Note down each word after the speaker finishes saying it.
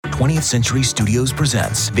20th Century Studios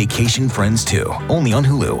presents Vacation Friends 2, only on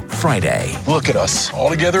Hulu, Friday. Look at us, all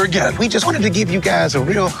together again. We just wanted to give you guys a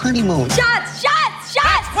real honeymoon. Shots!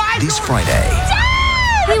 This Friday.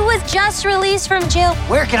 Dad! He was just released from jail.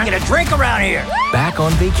 Where can I get a drink around here? Back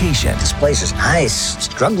on vacation. This place is nice. It's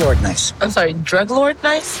drug lord nice. I'm sorry, drug lord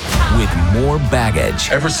nice? With more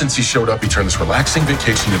baggage. Ever since he showed up, he turned this relaxing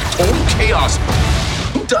vacation into total chaos.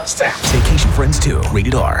 Who does that? Vacation Friends 2,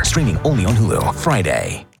 rated R, streaming only on Hulu,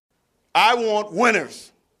 Friday. I want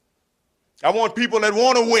winners. I want people that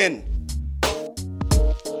want to win.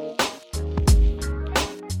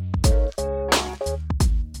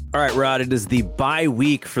 All right, Rod, it is the bye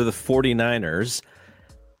week for the 49ers.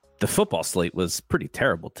 The football slate was pretty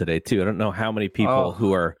terrible today, too. I don't know how many people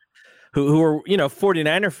who are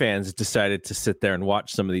 49er fans decided to sit there and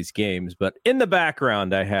watch some of these games. But in the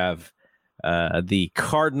background, I have the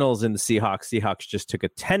Cardinals and the Seahawks. Seahawks just took a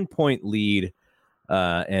 10-point lead,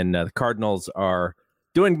 and the Cardinals are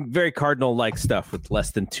doing very Cardinal-like stuff with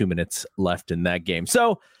less than 2 minutes left in that game.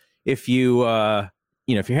 So if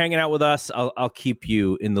if you're hanging out with us, I'll keep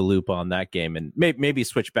you in the loop on that game and maybe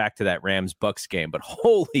switch back to that Rams-Bucks game. But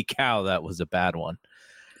holy cow, that was a bad one.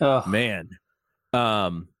 Oh. Man.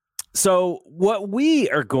 So what we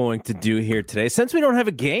are going to do here today, since we don't have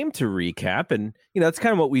a game to recap, and that's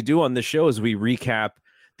kind of what we do on this show is we recap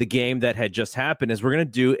the game that had just happened, is we're going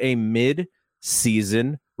to do a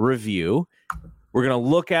mid-season review. We're going to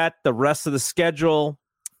look at the rest of the schedule,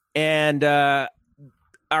 and our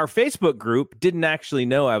Facebook group didn't actually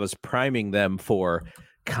know I was priming them for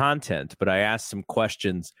content, but I asked some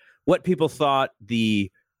questions, what people thought the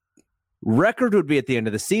record would be at the end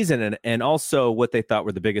of the season, and also what they thought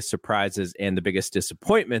were the biggest surprises and the biggest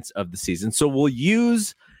disappointments of the season. So we'll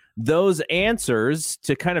use those answers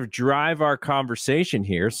to kind of drive our conversation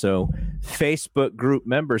here. So Facebook group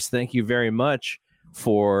members, thank you very much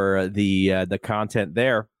for the content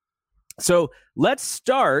there. So let's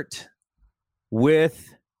start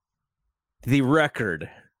with the record.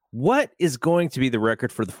 What is going to be the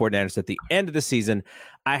record for the 49ers at the end of the season?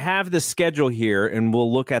 I have the schedule here, and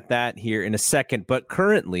we'll look at that here in a second. But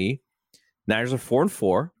currently, Niners are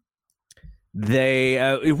 4-4.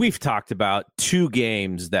 We've talked about two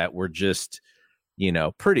games that were just,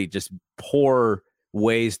 pretty just poor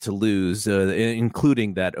ways to lose,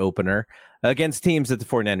 including that opener against teams that the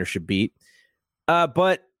 49ers should beat.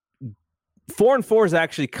 But 4-4 is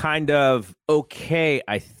actually kind of okay,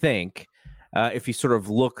 I think. If you sort of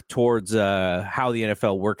look towards how the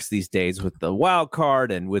NFL works these days with the wild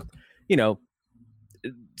card and with,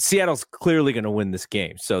 Seattle's clearly going to win this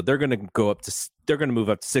game. So they're going to move up to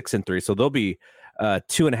 6-3. So they'll be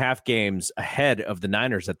 2.5 games ahead of the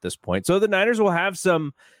Niners at this point. So the Niners will have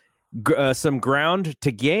some ground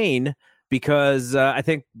to gain because I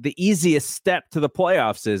think the easiest step to the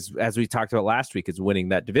playoffs is, as we talked about last week, is winning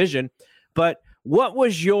that division. But what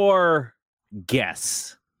was your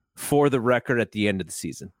guess for the record at the end of the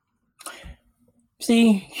season?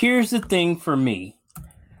 See, here's the thing for me.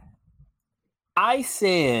 I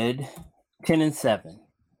said 10-7.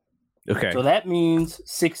 Okay. So that means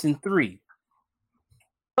 6-3.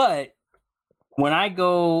 But when I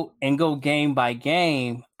go game by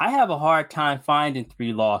game, I have a hard time finding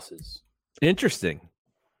 3 losses. Interesting.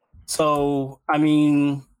 So, I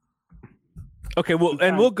mean, okay, well,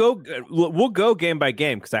 and we'll go game by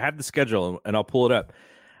game because I have the schedule and I'll pull it up.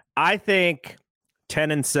 I think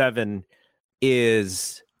 10-7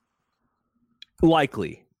 is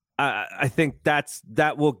likely. I think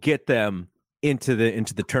that will get them into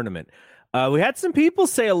the tournament. We had some people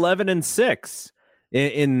say 11-6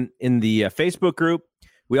 in the Facebook group.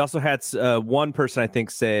 We also had one person I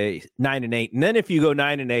think say 9-8, and then if you go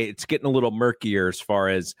 9-8, it's getting a little murkier as far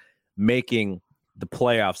as making the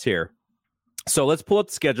playoffs here. So let's pull up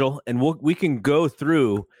the schedule and we can go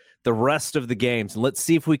through the rest of the games, and let's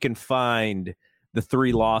see if we can find the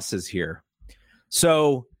 3 losses here.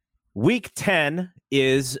 So week 10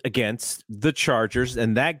 is against the Chargers,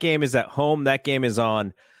 and that game is at home. That game is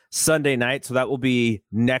on Sunday night, so that will be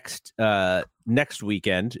next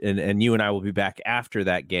weekend, and you and I will be back after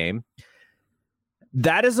that game.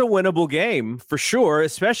 That is a winnable game for sure,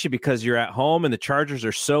 especially because you're at home and the Chargers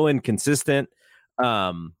are so inconsistent.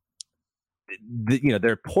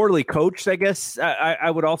 They're poorly coached, I guess.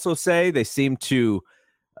 I would also say they seem to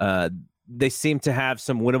have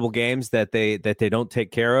some winnable games that they don't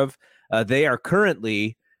take care of. They are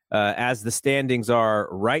currently, as the standings are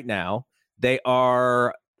right now, they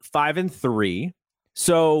are 5-3,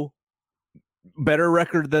 so better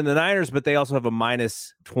record than the Niners, but they also have a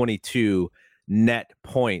 -22 net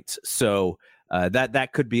points. So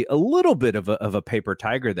that could be a little bit of a paper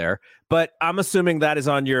tiger there. But I'm assuming that is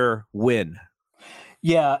on your win.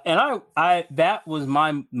 Yeah, and I that was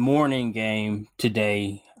my morning game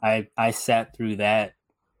today. I sat through that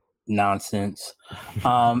nonsense,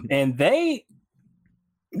 and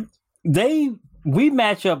we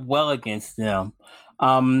match up well against them.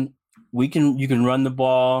 You can run the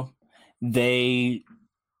ball. They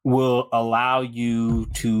will allow you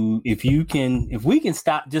to if we can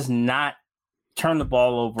stop just not turn the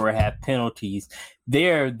ball over or have penalties.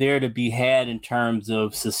 They're there to be had in terms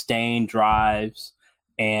of sustained drives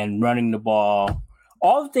and running the ball.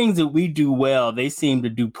 All the things that we do well, they seem to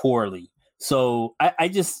do poorly. So I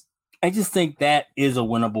just think that is a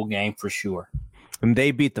winnable game for sure. And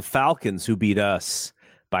they beat the Falcons, who beat us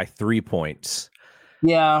by 3 points.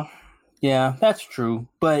 Yeah, that's true.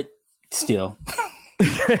 But still,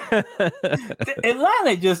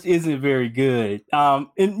 Atlanta just isn't very good.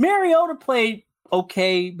 And Mariota played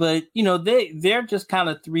okay, but they're just kind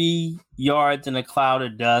of 3 yards in a cloud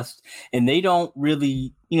of dust, and they don't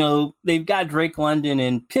really, they've got Drake London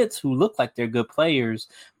and Pitts who look like they're good players,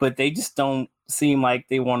 but they just don't seem like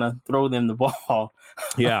they want to throw them the ball.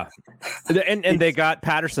 Yeah, and they got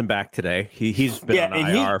Patterson back today. He's been on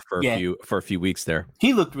IR for a few weeks there.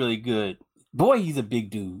 He looked really good. Boy, he's a big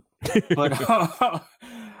dude. But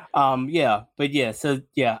I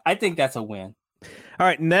think that's a win. All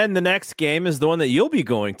right, and then the next game is the one that you'll be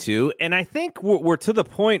going to, and I think we're to the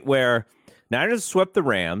point where Niners swept the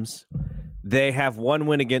Rams. They have one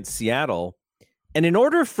win against Seattle, and in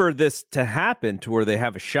order for this to happen, to where they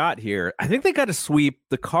have a shot here, I think they got to sweep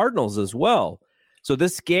the Cardinals as well. So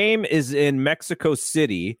this game is in Mexico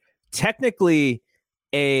City, technically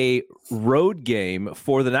a road game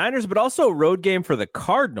for the Niners, but also a road game for the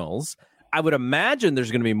Cardinals. I would imagine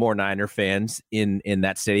there's going to be more Niner fans in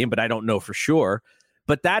that stadium, but I don't know for sure.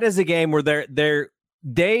 But that is a game where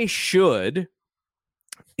they should,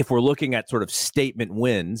 if we're looking at sort of statement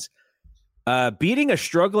wins, beating a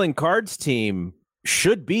struggling Cards team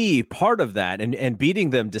should be part of that, and beating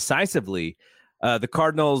them decisively. The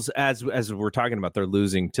Cardinals, as we're talking about, they're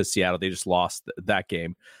losing to Seattle. They just lost that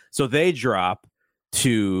game, so they drop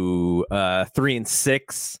to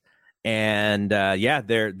 3-6, and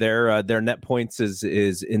their net points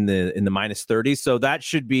is in the minus 30. So that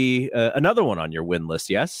should be another one on your win list.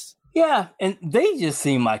 Yes. Yeah, and they just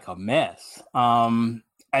seem like a mess.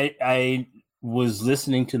 I was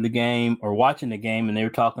listening to the game or watching the game, and they were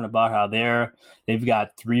talking about how they've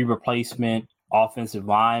got 3 replacement offensive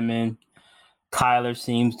linemen. Kyler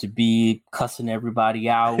seems to be cussing everybody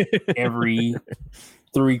out every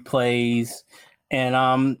 3 plays.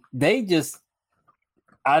 And they just,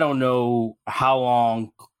 I don't know how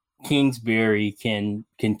long Kingsbury can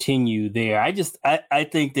continue there. I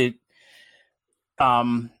think that,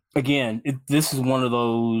 again, this is one of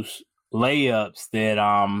those layups that,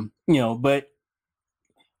 but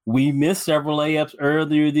we missed several layups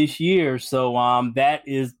earlier this year. So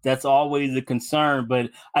that's always a concern. But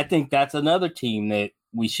I think that's another team that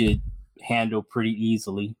we should handle pretty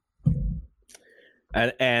easily.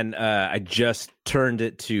 And I just turned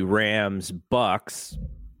it to Rams Bucks.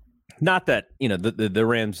 Not that the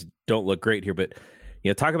Rams don't look great here, but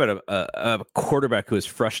talk about a quarterback who is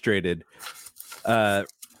frustrated.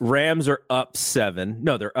 Rams are up 7.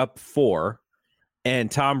 No, they're up 4, and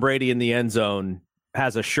Tom Brady in the end zone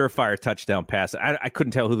has a surefire touchdown pass. I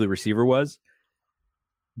couldn't tell who the receiver was,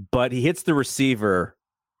 but he hits the receiver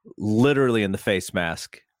literally in the face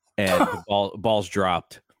mask, and the ball's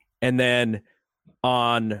dropped. And then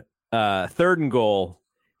on 3rd and goal,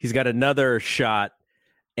 he's got another shot,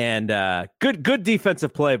 and good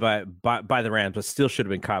defensive play by the Rams, but still should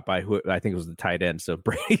have been caught by who I think it was the tight end. So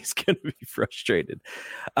Brady's going to be frustrated.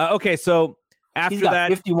 Okay, so after he's got that,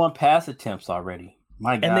 51 pass attempts already.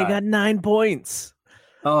 My God. And they got 9 points.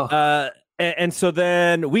 Oh, and so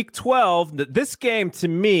then week 12, this game to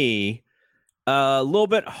me a little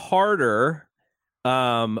bit harder,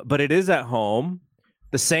 but it is at home.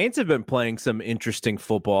 The Saints have been playing some interesting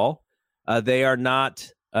football. They are not.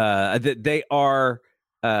 They are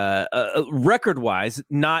record-wise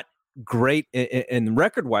not great in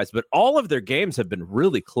record-wise, but all of their games have been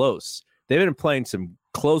really close. They've been playing some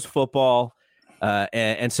close football,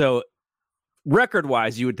 and so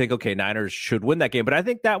record-wise, you would think, okay, Niners should win that game. But I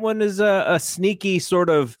think that one is a sneaky sort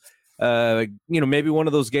of, maybe one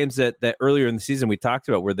of those games that earlier in the season we talked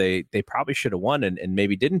about where they probably should have won and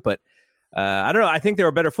maybe didn't. But I don't know. I think they're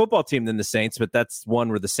a better football team than the Saints, but that's one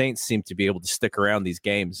where the Saints seem to be able to stick around these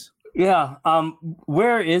games. Yeah.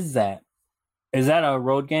 Where is that? Is that a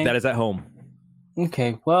road game? That is at home.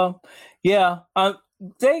 Okay. Well, yeah.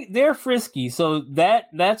 they're frisky. So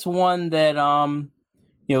that's one that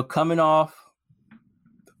coming off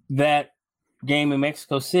that game in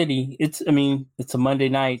Mexico City, it's a Monday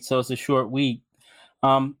night, so it's a short week.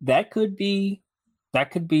 That could be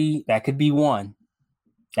one.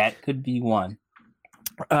 That could be one.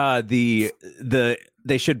 They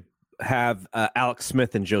should have Alex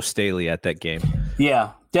Smith and Joe Staley at that game.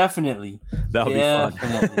 Yeah, definitely. That'll be fun.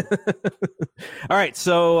 All right,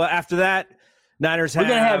 so after that, Niners We're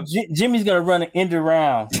gonna have Jimmy's gonna run an end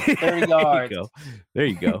around 30 yards. There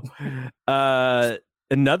you go.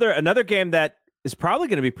 Another game that is probably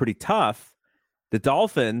going to be pretty tough. The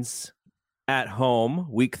Dolphins at home,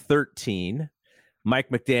 Week 13. Mike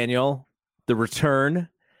McDaniel, the return,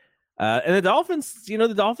 and the Dolphins.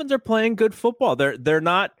 The Dolphins are playing good football. They're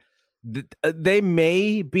not. They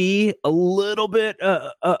may be a little bit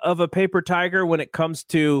of a paper tiger when it comes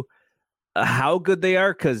to how good they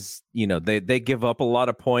are, because they give up a lot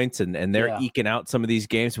of points and they're eking out some of these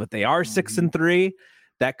games, but they are 6-3.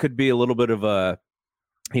 That could be a little bit of a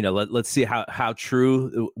let's see how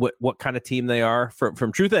true what kind of team they are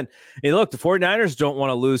from truth. And look, the 49ers don't want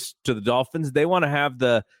to lose to the Dolphins. They want to have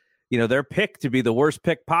their pick to be the worst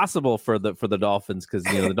pick possible for the Dolphins, because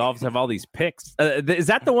the Dolphins have all these picks. Is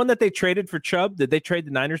that the one that they traded for Chubb? Did they trade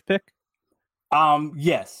the Niners pick?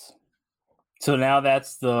 Yes. So now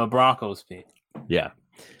that's the Broncos pick. Yeah.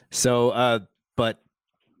 So, but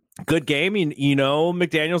good game.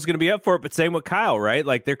 McDaniel's going to be up for it, but same with Kyle, right?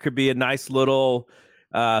 Like there could be a nice little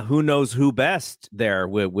who knows who best there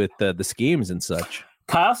with the schemes and such.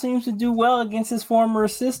 Kyle seems to do well against his former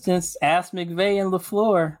assistants, Ask McVay and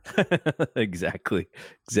LaFleur. Exactly.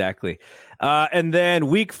 And then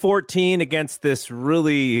Week 14 against this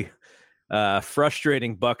really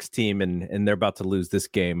frustrating Bucs team, and they're about to lose this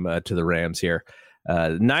game to the Rams here.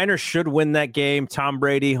 Niners should win that game. Tom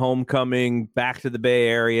Brady homecoming back to the Bay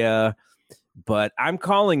Area, but I'm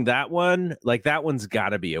calling that one, like that one's got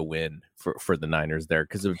to be a win for the Niners there,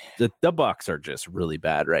 because the Bucs are just really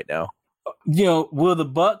bad right now. Will the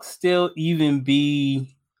Bucs still even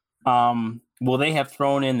be? Will they have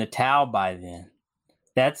thrown in the towel by then?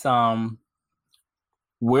 That's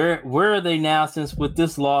Where are they now? Since with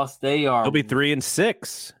this loss, they are. They'll be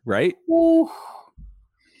 3-6, right? Ooh.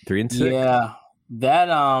 3-6. Yeah,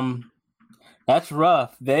 that's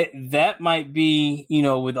rough. That might be,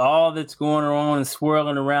 with all that's going on and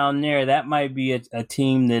swirling around there, that might be a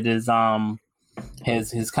team that is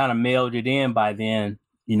has kind of mailed it in by then.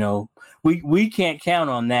 We can't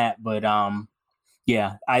count on that, but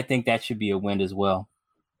yeah, I think that should be a win as well.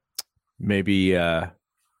 Maybe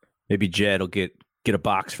Jed will get a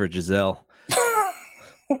box for Giselle.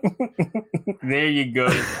 There you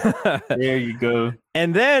go.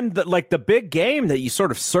 And then the big game that you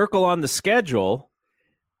sort of circle on the schedule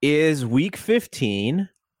is Week 15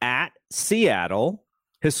 at Seattle,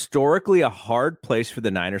 historically a hard place for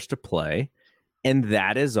the Niners to play, and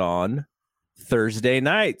that is on Thursday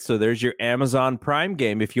night. So there's your Amazon Prime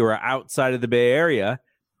game if you are outside of the Bay Area.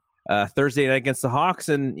 Thursday night against the Hawks,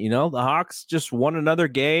 and the Hawks just won another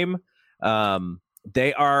game.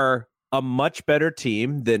 They are a much better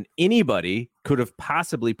team than anybody could have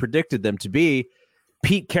possibly predicted them to be.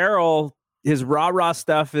 Pete Carroll, his rah-rah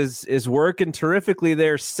stuff is working terrifically.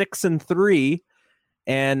 They're 6-3,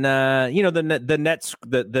 and the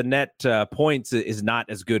net points is not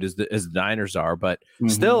as good as the Niners are, but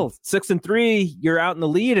still 6-3. You're out in the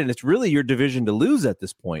lead, and it's really your division to lose at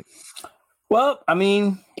this point. Well,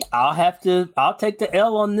 I'll take the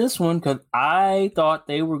L on this one, because I thought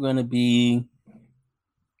they were going to be,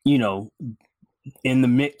 in the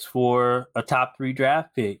mix for a top 3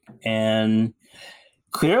 draft pick. And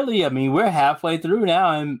clearly, we're halfway through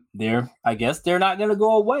now, and I guess they're not going to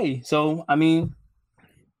go away. So,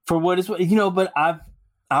 for what it's, but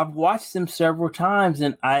I've watched them several times,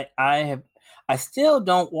 and I still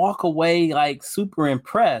don't walk away like super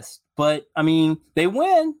impressed, but they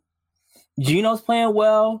win. Gino's playing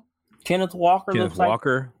well. Kenneth Walker looks like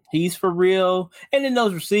he's for real. And then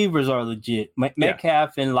those receivers are legit.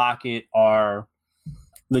 Metcalf and Lockett are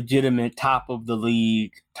legitimate top of the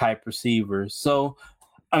league type receivers. So,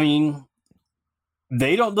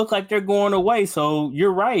 they don't look like they're going away. So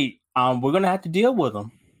you're right. We're going to have to deal with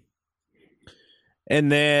them. And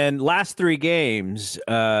then last 3 games,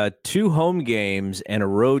 2 home games and a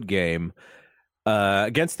road game.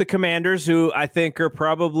 Against the Commanders, who I think are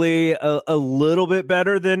probably a little bit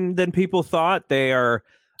better than people thought. They are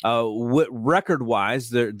record-wise,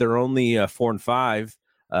 they're only 4-5,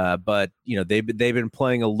 but they've been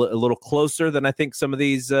playing a little closer than I think some of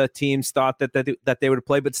these teams thought that they would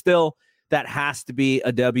play. But still, that has to be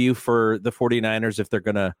a W for the 49ers if they're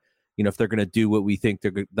gonna if they're going to do what we think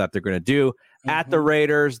that they're going to do. At the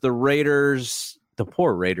Raiders, the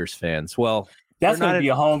poor Raiders fans. Well, that's going to be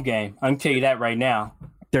a home game. I can tell you that right now.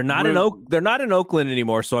 They're not in Oakland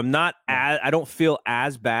anymore, so I don't feel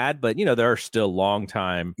as bad, but there are still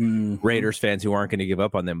longtime Raiders fans who aren't going to give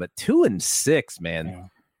up on them. But 2-6, man. Yeah.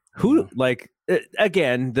 Who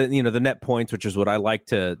again, the net points, which is what I like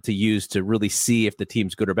to use to really see if the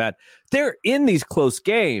team's good or bad. They're in these close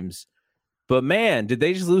games, but man, did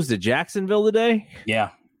they just lose to Jacksonville today? Yeah.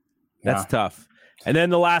 That's tough. And then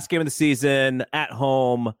the last game of the season at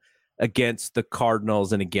home against the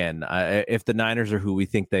Cardinals. And again, if the Niners are who we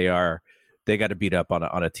think they are, they got to beat up on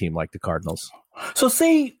a team like the Cardinals. So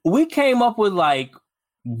see, we came up with like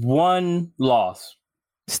one loss.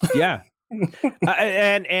 Yeah.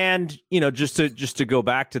 And just to go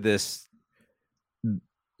back to this,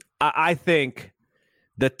 I think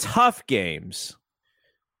the tough games.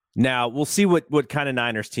 Now we'll see what kind of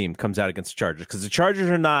Niners team comes out against the Chargers, because the Chargers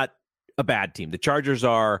are not a bad team. The Chargers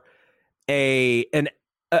are a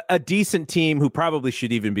decent team who probably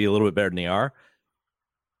should even be a little bit better than they are.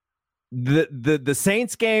 The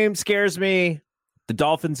Saints game scares me. The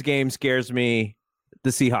Dolphins game scares me.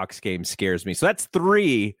 The Seahawks game scares me. So that's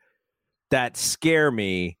 3 that scare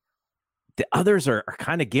me. The others are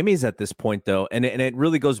kind of gimmies at this point, though, and it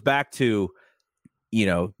really goes back to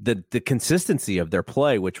the consistency of their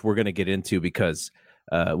play, which we're going to get into, because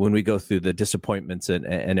when we go through the disappointments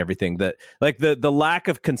and everything, that like the lack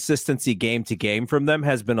of consistency game to game from them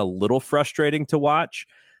has been a little frustrating to watch,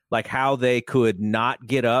 like how they could not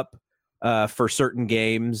get up for certain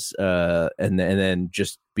games and then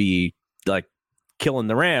just be like killing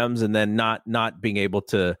the Rams, and then not being able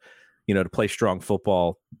to to play strong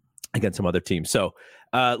football against some other teams. So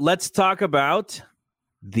let's talk about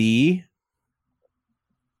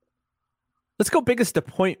let's go biggest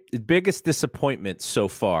disappointment so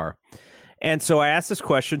far. And so I asked this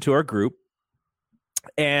question to our group,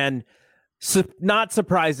 and not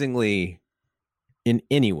surprisingly in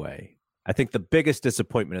any way, I think the biggest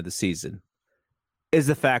disappointment of the season is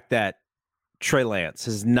the fact that Trey Lance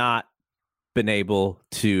has not been able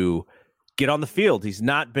to get on the field. He's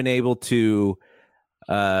not been able to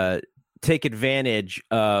take advantage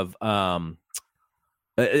of a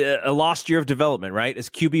lost year of development, right? As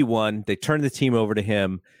QB1, they turned the team over to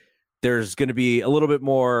him. There's going to be a little bit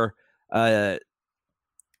more, I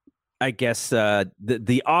guess,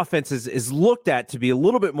 the offense is looked at to be a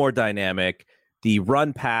little bit more dynamic. The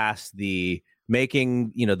run pass, the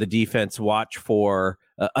making, the defense watch for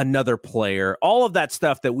another player, all of that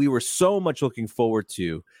stuff that we were so much looking forward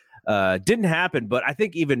to didn't happen. But I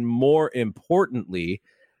think even more importantly,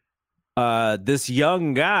 this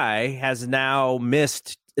young guy has now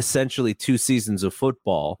missed essentially 2 seasons of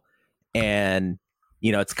football. And,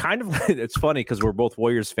 it's kind of, it's funny because we're both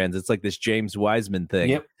Warriors fans. It's like this James Wiseman thing.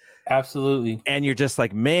 Yep, absolutely. And you're just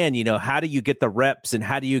like, man, how do you get the reps and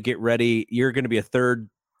how do you get ready? You're going to be a third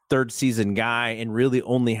season guy and really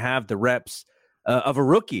only have the reps of a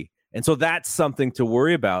rookie. And so that's something to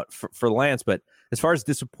worry about for Lance. But as far as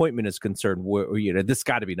disappointment is concerned, this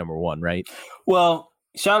got to be number 1, right? Well,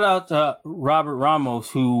 shout out to Robert Ramos,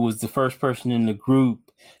 who was the first person in the group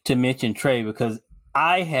to mention Trey, because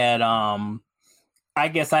I had, I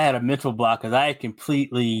guess I had a mental block because I had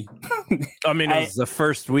completely. I mean, it was the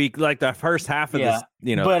first week, like the first half of this,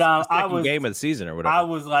 but I was game of the season or whatever. I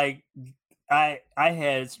was like, I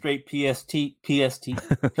had straight PTSD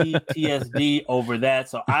over that,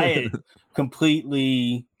 so I had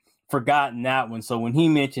completely forgotten that one. So when he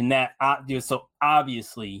mentioned that, so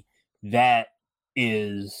obviously that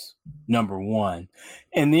is number 1.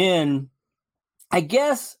 And then I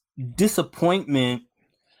guess disappointment,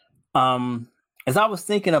 as I was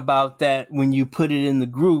thinking about that when you put it in the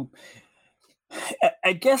group,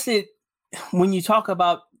 I guess when you talk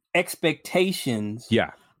about expectations,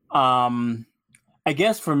 I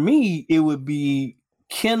guess for me it would be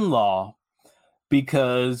Kinlaw,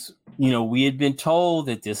 because we had been told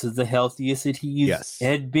that this is the healthiest that he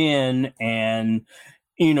had been, and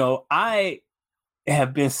I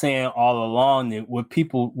have been saying all along that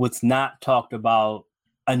what's not talked about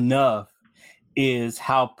enough is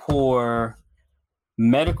how poor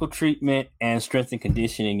medical treatment and strength and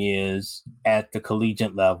conditioning is at the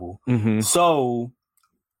collegiate level. Mm-hmm. So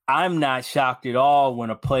I'm not shocked at all when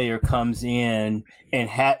a player comes in and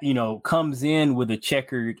comes in with a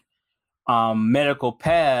checkered medical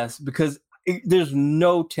past, because there's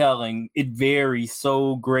no telling. It varies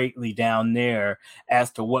so greatly down there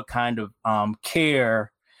as to what kind of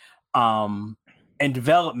care and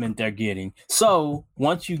development they're getting. So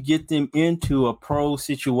once you get them into a pro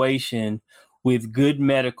situation with good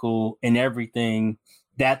medical and everything,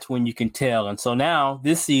 that's when you can tell. And so now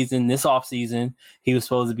this season, this off season, he was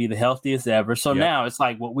supposed to be the healthiest ever. So now it's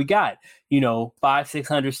like what we got,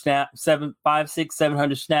 700 snaps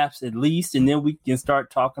at least. And then we can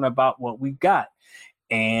start talking about what we've got.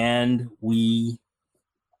 And we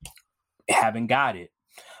haven't got it.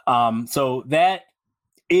 So that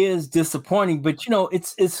is disappointing, but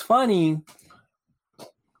it's funny.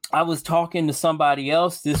 I was talking to somebody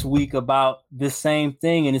else this week about this same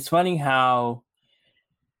thing, and it's funny how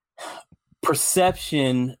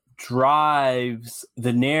perception drives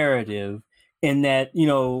the narrative, in that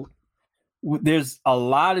there's a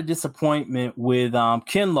lot of disappointment with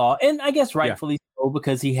Kinlaw, and I guess rightfully so,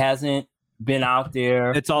 because he hasn't been out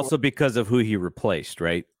there. It's also because of who he replaced,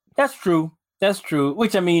 right? That's true.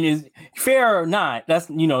 Which, I mean, is fair or not. That's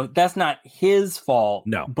not his fault.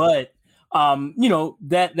 No, but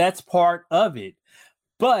that's part of it.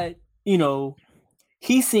 But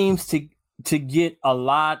he seems to get a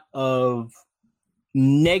lot of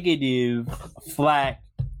negative flack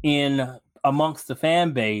amongst the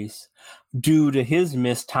fan base due to his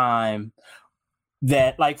missed time.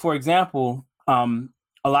 That, like, for example,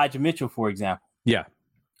 Elijah Mitchell, for example. Yeah.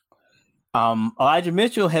 Elijah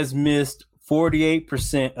Mitchell has missed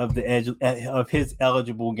 48% of his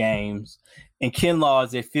eligible games, and Kinlaw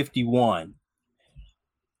is at 51.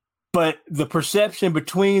 But the perception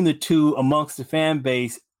between the two amongst the fan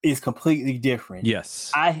base is completely different.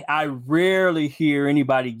 Yes. I rarely hear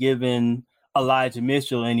anybody giving Elijah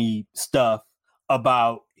Mitchell any stuff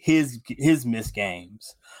about his missed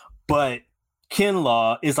games. But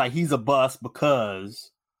Kinlaw is like he's a bust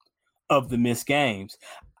because of the missed games.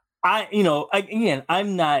 I'm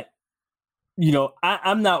not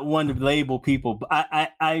one to label people, but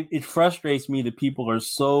it frustrates me that people are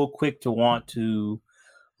so quick to want to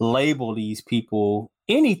label these people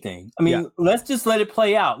anything. I mean, let's just let it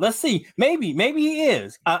play out. Let's see. Maybe he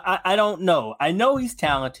is. I don't know. I know he's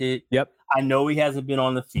talented. Yep. I know he hasn't been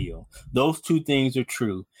on the field. Those two things are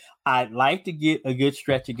true. I'd like to get a good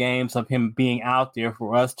stretch of games of him being out there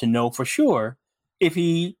for us to know for sure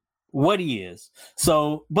what he is.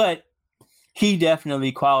 So, but he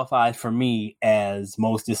definitely qualifies for me as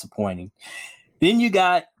most disappointing. Then you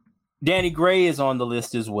got Danny Gray is on the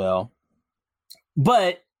list as well.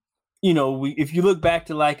 But, if you look back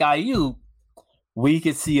to like IU, we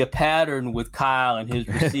could see a pattern with Kyle and his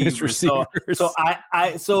receivers. So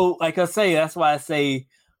like I say, that's why I say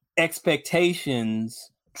expectations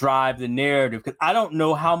drive the narrative, because I don't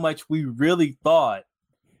know how much we really thought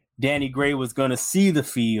Danny Gray was going to see the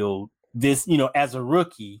field this, as a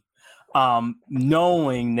rookie,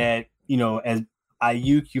 knowing that, as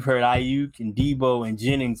Ayuk, you've heard Ayuk and Debo and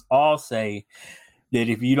Jennings all say that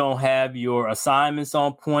if you don't have your assignments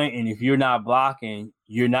on point and if you're not blocking,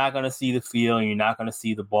 you're not going to see the field and you're not going to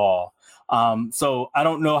see the ball. So I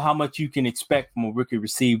don't know how much you can expect from a rookie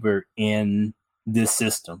receiver in this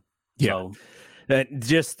system. Yeah. So,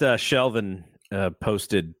 just Shelvin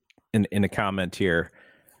posted in a comment here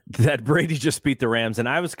that Brady just beat the Rams, and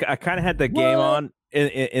I kind of had the game on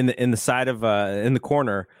in the side of in the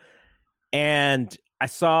corner, and I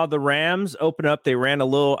saw the Rams open up. I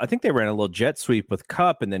think they ran a little jet sweep with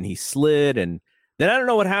Kupp, and then he slid, and then I don't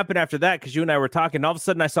know what happened after that, because you and I were talking, and all of a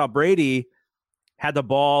sudden I saw Brady had the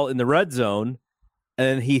ball in the red zone,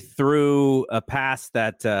 and he threw a pass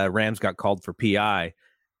that Rams got called for PI,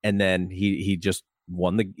 and then he just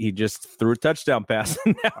he just threw a touchdown pass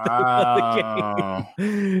and won the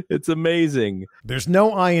game. It's amazing. There's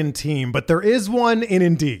no I in team, but there is one in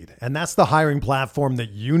Indeed, and that's the hiring platform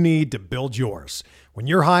that you need to build yours. When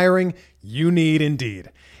you're hiring, you need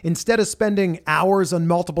Indeed. Instead of spending hours on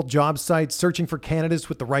multiple job sites searching for candidates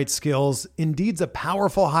with the right skills, Indeed's a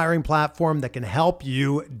powerful hiring platform that can help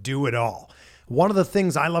you do it all. One of the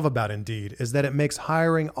things I love about Indeed is that it makes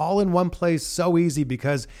hiring all in one place so easy,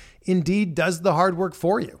 because Indeed does the hard work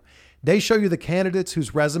for you. They show you the candidates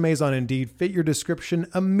whose resumes on Indeed fit your description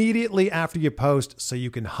immediately after you post, so you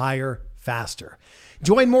can hire faster.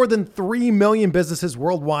 Join more than 3 million businesses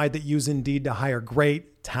worldwide that use Indeed to hire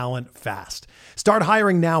great talent fast. Start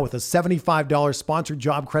hiring now with a $75 sponsored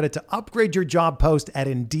job credit to upgrade your job post at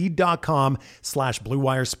Indeed.com/Blue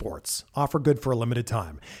Wire Sports. Offer good for a limited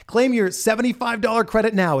time. Claim your $75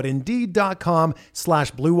 credit now at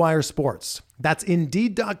Indeed.com/Blue Wire Sports. That's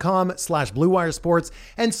Indeed.com/Blue Wire Sports,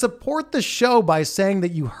 and support the show by saying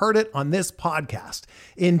that you heard it on this podcast.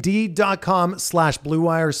 Indeed.com/Blue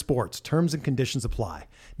Wire Sports. Terms and conditions apply.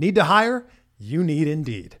 Need to hire? You need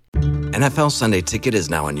Indeed. NFL Sunday Ticket is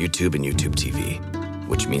now on YouTube and YouTube TV,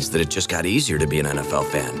 which means that it just got easier to be an NFL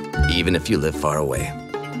fan, even if you live far away.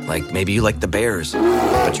 Like maybe you like the Bears,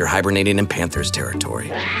 but you're hibernating in Panthers territory.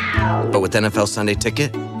 But with NFL Sunday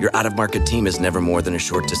Ticket, your out-of-market team is never more than a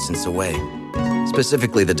short distance away.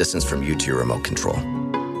 Specifically, the distance from you to your remote control.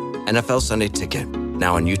 NFL Sunday Ticket,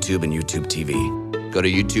 now on YouTube and YouTube TV. Go to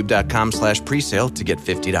youtube.com/presale to get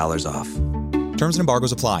 $50 off. Terms and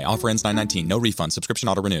embargoes apply. Offer ends 9/19. No refund. Subscription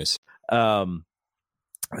auto renews. So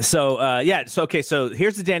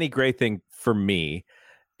here's the Danny Gray thing for me,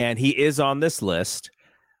 and he is on this list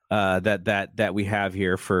that we have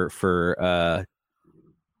here for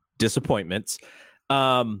disappointments.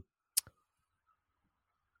 The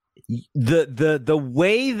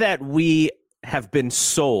way that we have been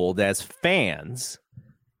sold as fans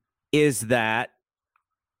is that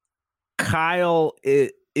Kyle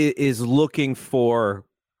is looking for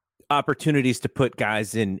opportunities to put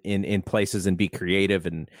guys in places and be creative,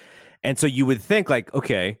 and so you would think like,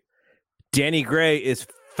 okay, Danny Gray is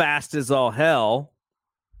fast as all hell.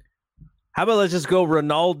 How about let's just go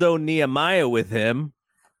Ronaldo Nehemiah with him,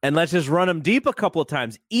 and let's just run him deep a couple of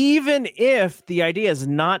times, even if the idea is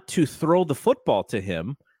not to throw the football to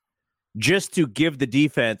him, just to give the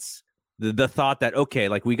defense the thought that, okay,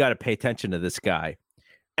 like we got to pay attention to this guy.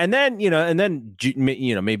 And then,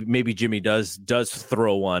 maybe Jimmy does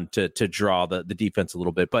throw one to draw the defense a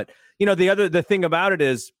little bit. But, the thing about it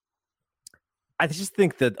is, I just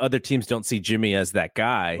think that other teams don't see Jimmy as that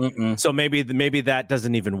guy. Mm-mm. So maybe that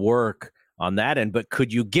doesn't even work on that end. But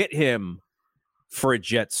could you get him for a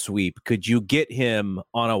jet sweep? Could you get him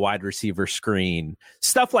on a wide receiver screen?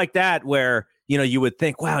 Stuff like that where, you would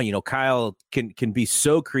think, wow, Kyle can be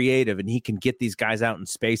so creative and he can get these guys out in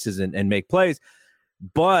spaces and make plays.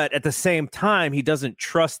 But at the same time, he doesn't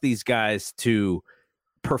trust these guys to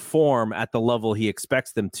perform at the level he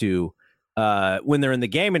expects them to when they're in the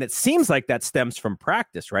game. And it seems like that stems from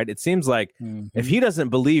practice, right? It seems like if he doesn't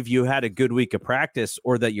believe you had a good week of practice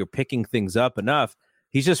or that you're picking things up enough,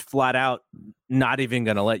 he's just flat out not even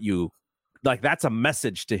going to let you. Like, that's a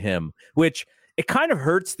message to him, which it kind of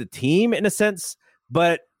hurts the team in a sense,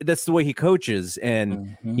 but that's the way he coaches.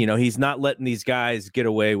 And, he's not letting these guys get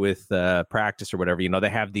away with practice or whatever. They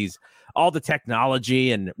have all the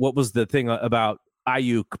technology. And what was the thing about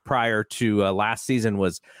Ayuk prior to last season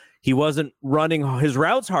was he wasn't running his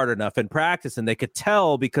routes hard enough in practice. And they could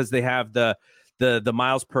tell because they have the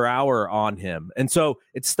miles per hour on him. And so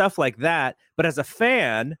it's stuff like that. But as a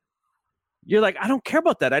fan, you're like, I don't care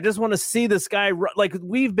about that. I just want to see this guy. Like,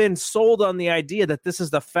 we've been sold on the idea that this is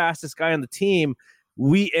the fastest guy on the team.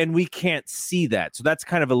 We can't see that. So that's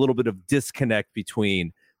kind of a little bit of disconnect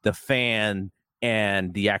between the fan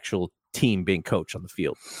and the actual team being coached on the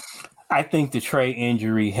field. I think the Trey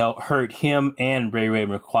injury hurt him and Ray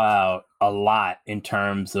McCloud a lot in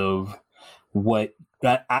terms of what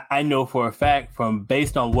I know for a fact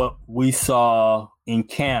based on what we saw in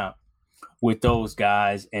camp with those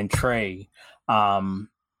guys and Trey.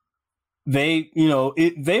 They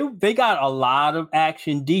got a lot of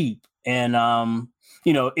action deep, and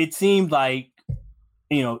it seemed like,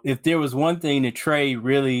 if there was one thing that Trey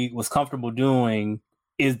really was comfortable doing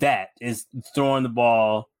is throwing the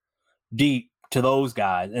ball deep to those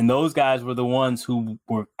guys. And those guys were the ones who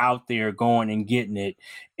were out there going and getting it.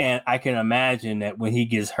 And I can imagine that when he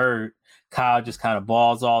gets hurt, Kyle just kind of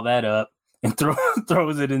balls all that up and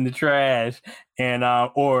throws it in the trash and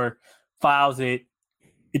or files it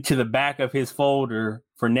to the back of his folder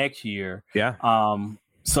for next year. Yeah.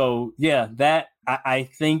 So yeah, that I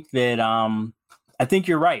think that I think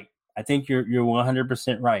you're right. I think you're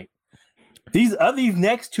 100% right. These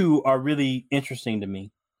next two are really interesting to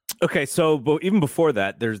me. Okay, so even before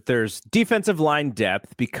that, there's defensive line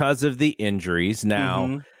depth because of the injuries.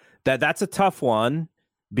 Now, that's a tough one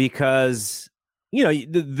because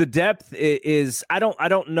the depth is I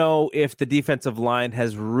don't know if the defensive line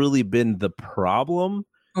has really been the problem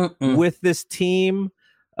with this team,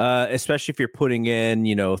 especially if you're putting in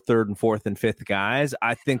third and fourth and fifth guys.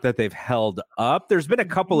 I think that they've held up. There's been a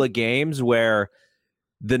couple of games where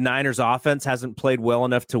the Niners offense hasn't played well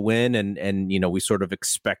enough to win. And we sort of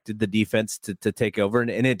expected the defense to take over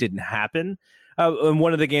and it didn't happen. And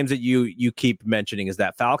one of the games that you keep mentioning is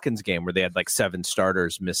that Falcons game where they had like 7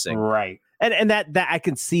 starters missing. Right. And that I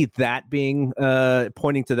can see that being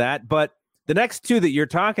pointing to that. But the next two that you're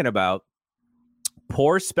talking about,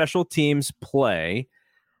 poor special teams play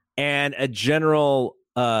and a general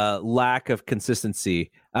lack of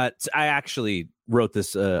consistency. I actually wrote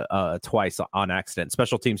this twice on accident.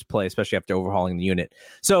 Special teams play, especially after overhauling the unit.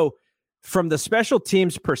 So from the special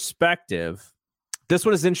teams perspective, this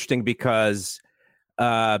one is interesting because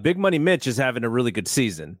Big Money Mitch is having a really good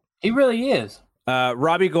season. He really is.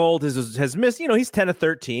 Robbie Gould has missed, he's 10 of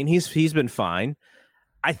 13. He's been fine.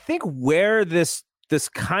 I think where this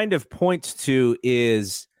kind of points to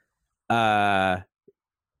is, I'm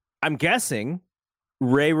guessing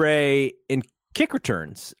Ray in kick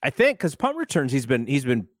returns. I think because punt returns he's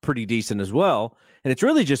been pretty decent as well, and it's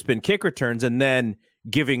really just been kick returns and then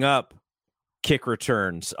giving up kick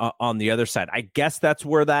returns on the other side. I guess that's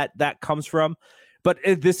where that comes from. But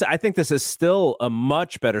I think this is still a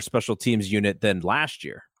much better special teams unit than last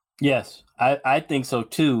year. Yes, I think so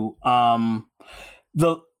too. I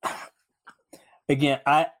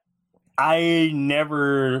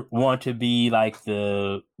never want to be like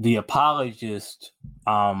the apologist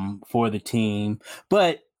for the team,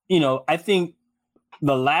 but I think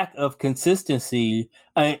the lack of consistency.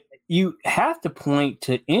 You have to point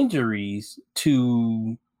to injuries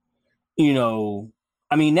to,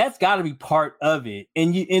 that's got to be part of it,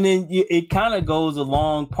 and then it kind of goes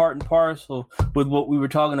along part and parcel with what we were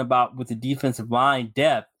talking about with the defensive line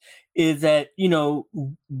depth. Is that it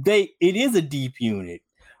is a deep unit,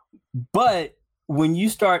 but when you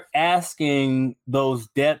start asking those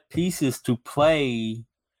depth pieces to play,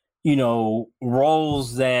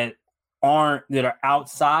 roles that are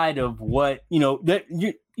outside of what that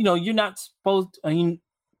you're not supposed.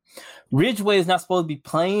 Ridgeway is not supposed to be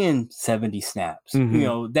playing 70 snaps.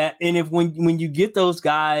 Mm-hmm. That, and if when you get those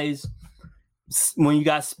guys, when you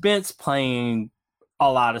got Spence playing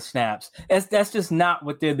a lot of snaps, that's just not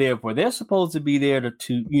what they're there for. They're supposed to be there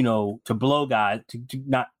to blow guys.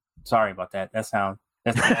 Not sorry about that. That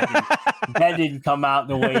didn't come out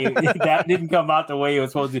the way it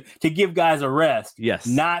was supposed to give guys a rest. Yes,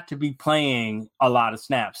 not to be playing a lot of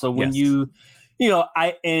snaps. So when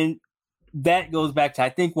that goes back to, I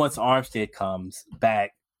think once Armstead comes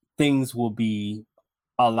back, things will be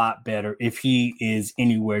a lot better if he is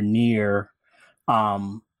anywhere near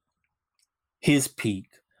his peak.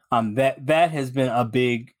 That has been a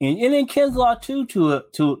big, and in Kinslaw too, to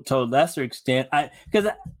a lesser extent. Because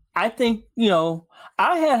I think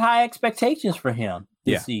I had high expectations for him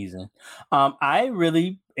this season. I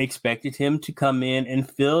really expected him to come in and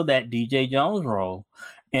fill that DJ Jones role,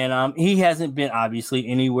 and he hasn't been obviously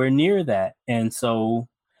anywhere near that, and so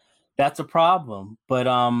that's a problem. But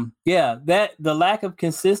that the lack of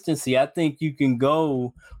consistency, I think you can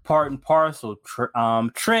go part and parcel.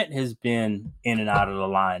 Trent has been in and out of the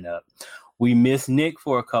lineup. We missed Nick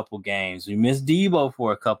for a couple games. We missed Debo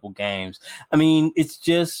for a couple games. It's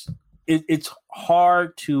just it's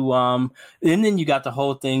hard to and then you got the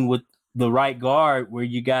whole thing with the right guard where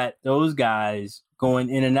you got those guys going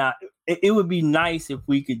in and out. It would be nice if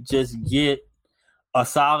we could just get a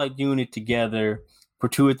solid unit together for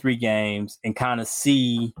 2 or 3 games and kind of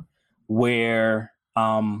see where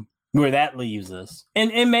that leaves us.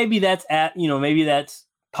 And maybe that's maybe that's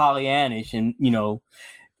Pollyannish, and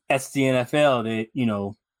that's the NFL, that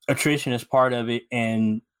attrition is part of it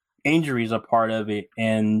and injuries are part of it,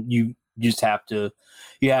 and you just have to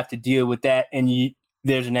deal with that, and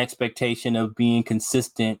there's an expectation of being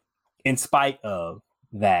consistent in spite of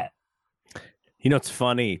that. It's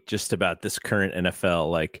funny just about this current NFL,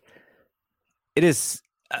 like it is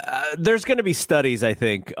there's going to be studies, I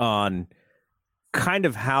think, on kind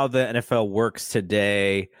of how the NFL works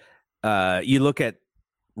today. You look at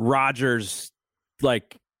Rodgers,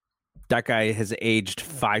 like that guy has aged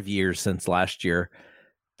 5 years since last year.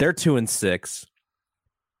 They're 2-6.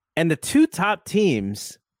 And the 2 top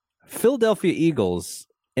teams, Philadelphia Eagles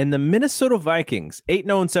and the Minnesota Vikings,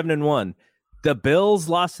 8-0 and 7-1. The Bills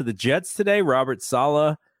lost to the Jets today. Robert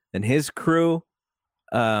Saleh and his crew.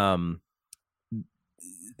 The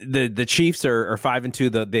Chiefs are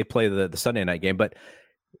 5-2. They play the Sunday night game, but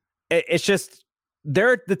it's just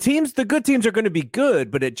the good teams are going to be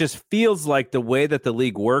good, but it just feels like the way that the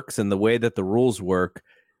league works and the way that the rules work,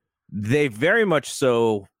 they very much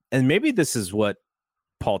so. And maybe this is what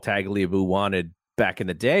Paul Tagliabue wanted back in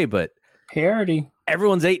the day, but parity.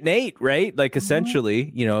 Everyone's 8-8, right? Like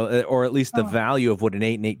essentially, or at least the value of what an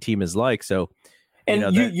 8-8 team is like. So,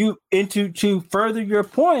 and to further your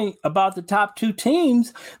point about the top 2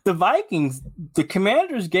 teams, the Vikings, the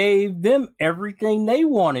Commanders gave them everything they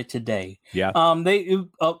wanted today. Yeah. It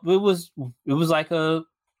was like a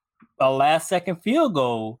last second field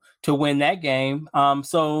goal to win that game.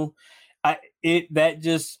 So that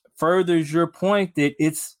just furthers your point that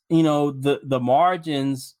it's, the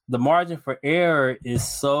margin for error is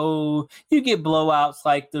so, you get blowouts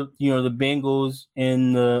like the Bengals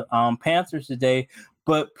and the Panthers today,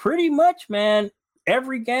 but pretty much, man,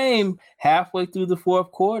 every game halfway through the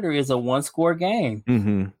fourth quarter is a 1-score game.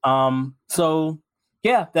 Mm-hmm. So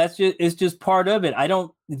yeah, it's just part of it.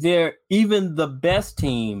 Even the best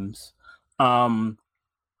teams can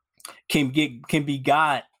be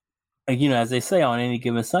got as they say, on any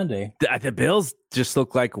given Sunday. The Bills just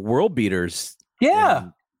look like world beaters. Yeah.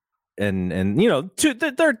 And they're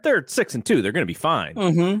 6-2. They're going to be fine.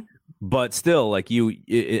 Mm-hmm. But still, like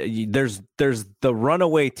there's the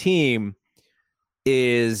runaway team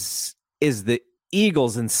is the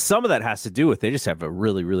Eagles, and some of that has to do with they just have a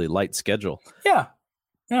really, really light schedule. Yeah.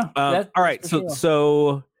 All right.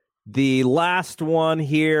 So the last one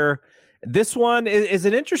here, this one is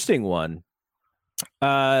an interesting one.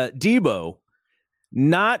 Debo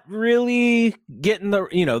not really getting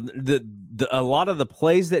the a lot of the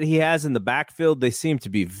plays that he has in the backfield, they seem to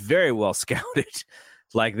be very well scouted.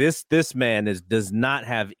 Like this man does not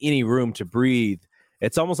have any room to breathe.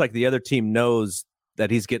 It's almost like the other team knows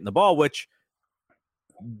that he's getting the ball, which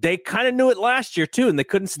they kind of knew it last year too, and they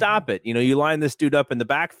couldn't stop it. You line this dude up in the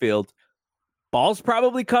backfield, ball's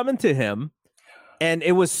probably coming to him, and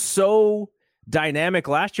it was so dynamic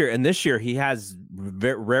last year. And this year, he has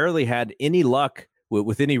rarely had any luck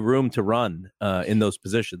with any room to run in those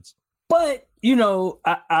positions. But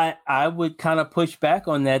I would kind of push back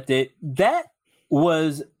on that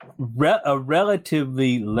was a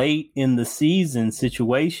relatively late in the season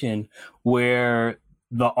situation where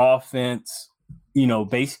the offense,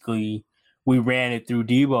 basically we ran it through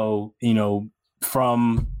Debo,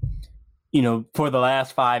 from, for the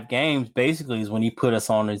last 5 games, basically is when he put us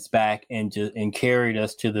on his back and carried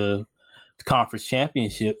us to the conference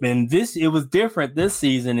championship. And it was different this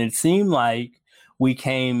season. It seemed like we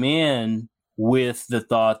came in with the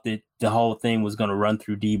thought that the whole thing was going to run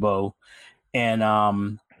through Debo.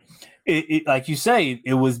 And it like you say,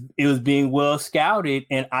 it was being well scouted,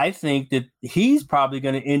 and I think that he's probably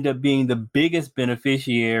going to end up being the biggest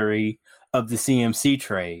beneficiary of the CMC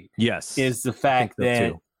trade. Yes, is the fact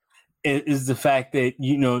that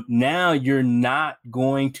now you're not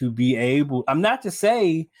going to be able. I'm not to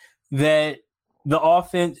say that the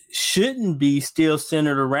offense shouldn't be still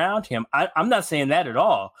centered around him. I'm not saying that at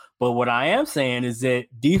all. But what I am saying is that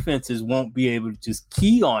defenses won't be able to just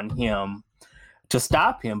key on him to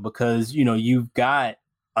stop him, because you've got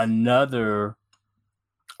another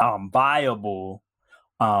viable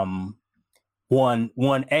 1A,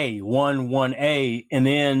 and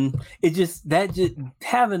then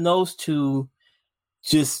having those two,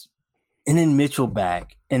 and then Mitchell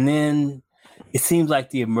back, and then it seems like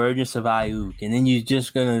the emergence of Ayuk, and then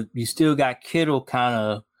you still got Kittle kind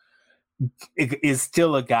of is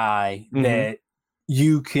still a guy that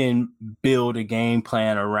you can build a game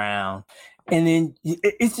plan around. And then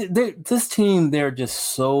this team, there are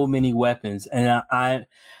just so many weapons, and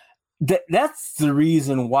that's the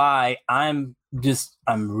reason why I'm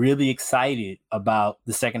really excited about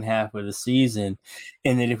the second half of the season,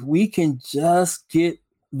 and that if we can just get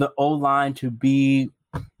the O-line to be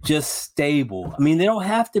just stable. I mean, they don't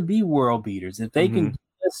have to be world beaters. If they can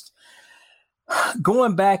just,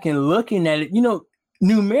 going back and looking at it,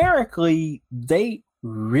 numerically, they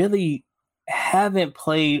really haven't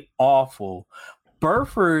played awful.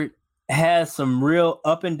 Burford has some real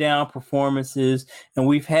up and down performances, and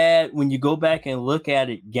we've had, when you go back and look at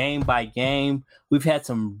it game by game, we've had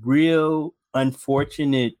some real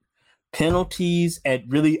unfortunate penalties at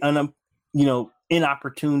really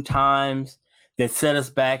inopportune times that set us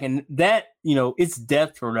back, and that it's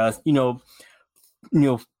death for us.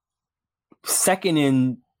 Second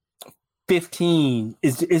and 15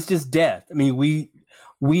 is just death. I mean, we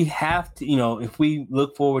have to, if we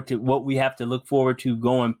look forward to what we have to look forward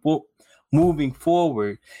to moving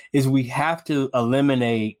forward, is we have to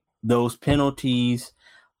eliminate those penalties,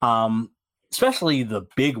 especially the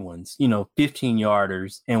big ones,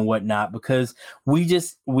 15-yarders and whatnot, because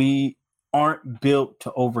we aren't built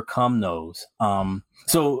to overcome those.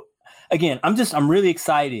 So again, I'm really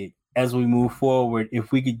excited as we move forward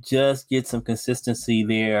if we could just get some consistency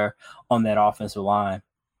there on that offensive line,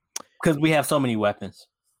 because we have so many weapons.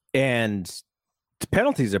 And the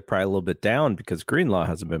penalties are probably a little bit down because Greenlaw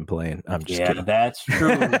hasn't been playing. I'm just kidding. That's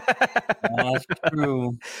true. That's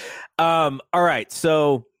true. All right.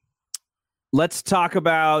 So let's talk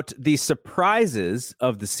about the surprises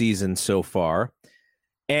of the season so far.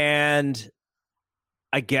 And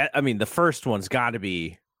the first one's got to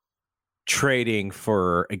be trading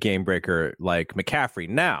for a game breaker like McCaffrey.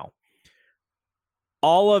 Now,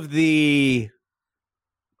 all of the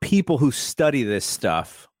people who study this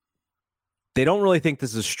stuff, they don't really think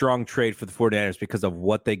this is a strong trade for the 49ers because of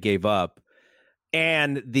what they gave up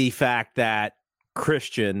and the fact that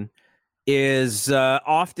Christian is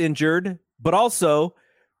oft injured, but also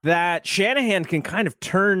that Shanahan can kind of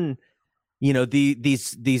turn,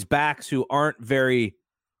 these backs who aren't very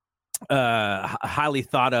highly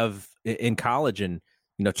thought of in college and,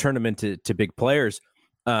 turn them into big players.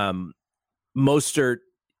 Mostert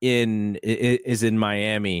is in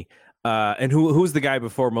Miami. And who's the guy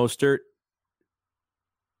before Mostert?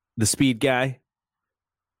 The speed guy?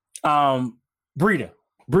 Breida,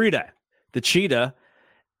 the cheetah.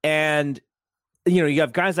 And, you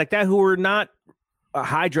have guys like that who are not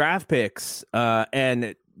high draft picks,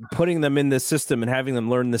 and putting them in the system and having them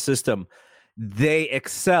learn the system, they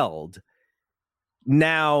excelled.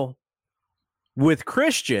 Now, with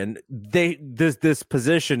Christian, this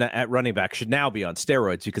position at running back should now be on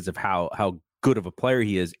steroids because of how good of a player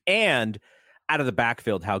he is, and out of the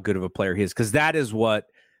backfield, how good of a player he is, because that is what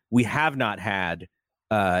we have not had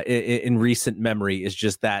in recent memory, is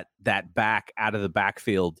just that back out of the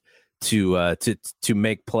backfield to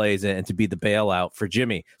make plays and to be the bailout for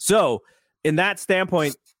Jimmy. So in that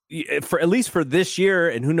standpoint, for at least for this year,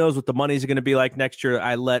 and who knows what the money's going to be like next year,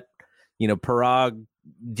 I let Parag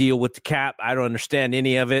deal with the cap. I don't understand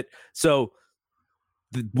any of it. So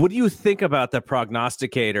what do you think about the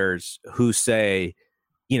prognosticators who say,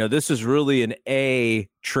 this is really an A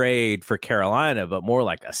trade for Carolina, but more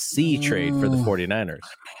like a C trade for the 49ers?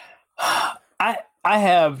 I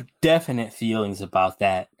have definite feelings about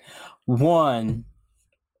that. One,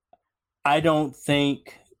 I don't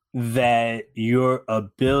think that your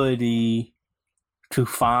ability to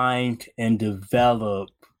find and develop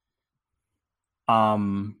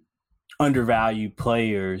undervalued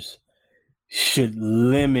players should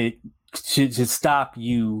stop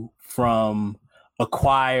you from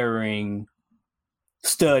acquiring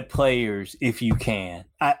stud players if you can.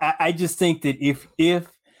 I just think that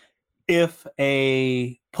if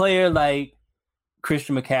a player like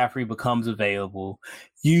Christian McCaffrey becomes available,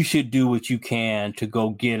 you should do what you can to go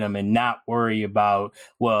get him and not worry about,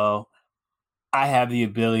 well, I have the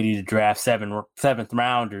ability to draft seventh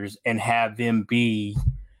rounders and have them be,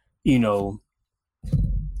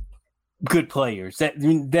 good players.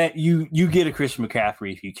 That you get a Christian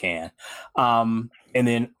McCaffrey if you can. And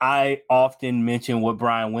then I often mention what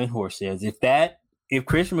Brian Windhorst says. If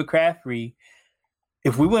Christian McCaffrey,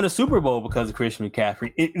 if we win a Super Bowl because of Christian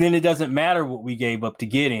McCaffrey, then it doesn't matter what we gave up to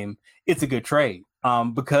get him. It's a good trade.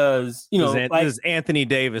 Because this is Anthony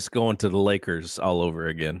Davis going to the Lakers all over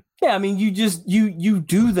again. Yeah, I mean, you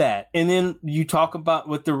do that, and then you talk about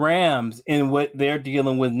with the Rams and what they're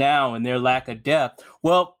dealing with now and their lack of depth.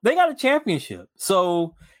 Well, they got a championship,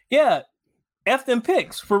 so yeah, F them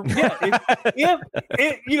picks for if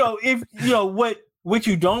what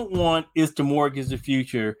you don't want is to mortgage the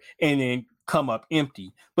future and then come up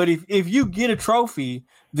empty. But if you get a trophy,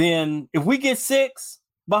 then if we get 6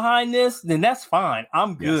 behind this, then that's fine.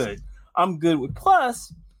 I'm good. Yes. I'm good with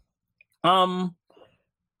plus.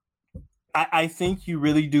 I think you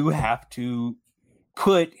really do have to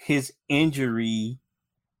put his injury.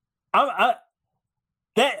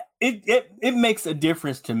 It makes a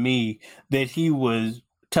difference to me that he was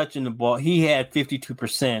touching the ball. He had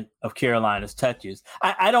 52% of Carolina's touches.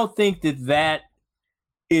 I don't think that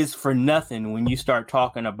is for nothing when you start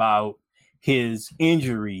talking about his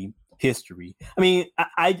injury history. I mean,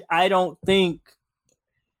 I don't think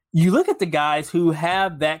you look at the guys who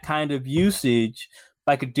have that kind of usage,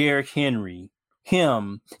 like a Derrick Henry,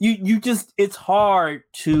 you just, it's hard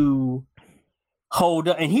to hold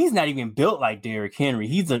up. And he's not even built like Derrick Henry.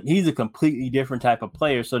 He's a completely different type of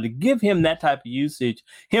player. So to give him that type of usage,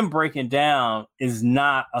 him breaking down is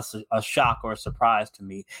not a shock or a surprise to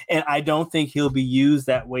me. And I don't think he'll be used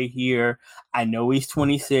that way here. I know he's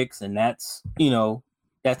 26, and that's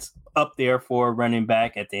up there for a running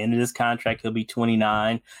back. At the end of this contract, he'll be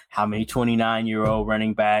 29. How many 29-year-old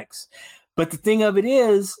running backs? But the thing of it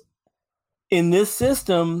is, in this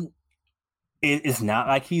system, it's not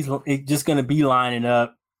like he's just going to be lining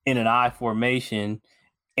up in an I formation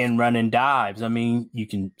and running dives. I mean, you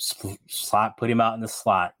can put him out in the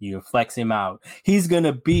slot. You flex him out. He's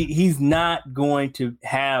not going to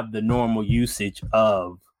have the normal usage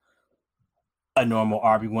of a normal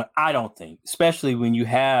RB1, I don't think, especially when you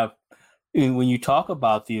talk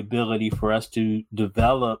about the ability for us to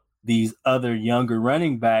develop these other younger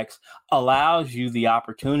running backs, allows you the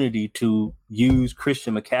opportunity to use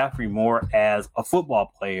Christian McCaffrey more as a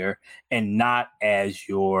football player and not as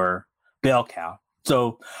your bell cow.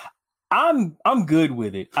 So I'm good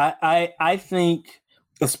with it. I think,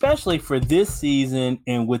 especially for this season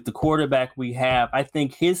and with the quarterback we have, I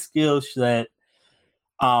think his skill set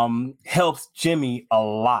helps Jimmy a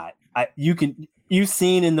lot. You've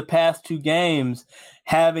seen in the past 2 games,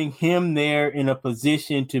 having him there in a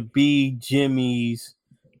position to be Jimmy's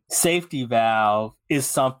safety valve is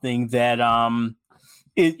something that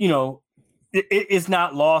it's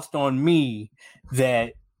not lost on me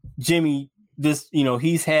that Jimmy,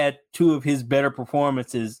 he's had 2 of his better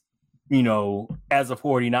performances as a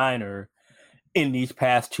 49er in these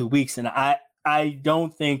past 2 weeks. And I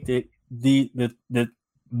don't think that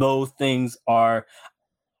those things are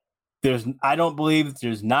I don't believe that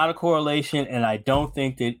there's not a correlation, and I don't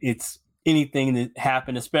think that it's anything that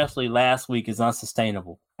happened, especially last week, is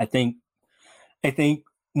unsustainable. I think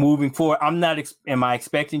moving forward, am I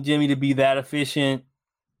expecting Jimmy to be that efficient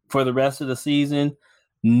for the rest of the season?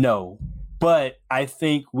 No. But I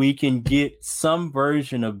think we can get some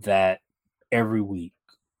version of that every week.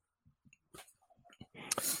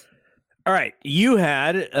 All right, you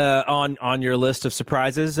had on your list of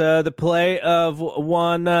surprises the play of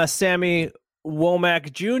one Sammy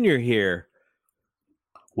Womack Jr. here.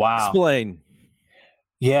 Wow. Explain.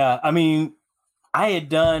 Yeah, I mean, I had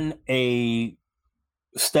done a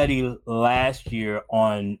study last year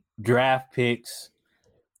on draft picks,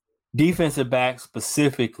 defensive backs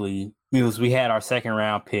specifically, because we had our second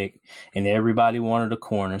round pick and everybody wanted a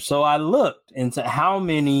corner. So I looked into how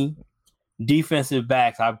many defensive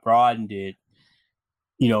backs, I broadened it,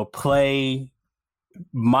 play.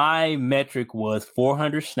 My metric was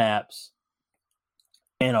 400 snaps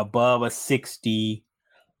and above a 60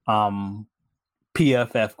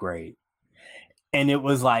 PFF grade. And it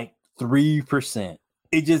was like 3%.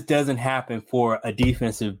 It just doesn't happen for a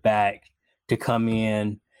defensive back to come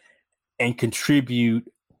in and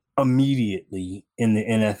contribute immediately in the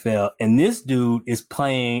NFL. And this dude is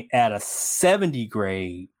playing at a 70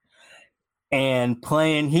 grade. And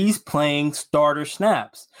he's playing starter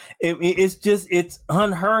snaps. It's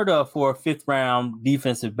unheard of for a 5th round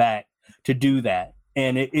defensive back to do that.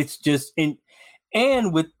 And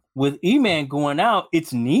and with E-Man going out,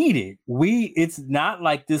 it's needed. It's not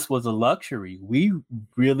like this was a luxury. We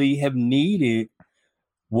really have needed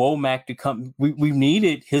Womack to come. We've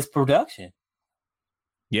needed his production.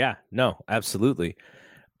 Yeah, no, absolutely.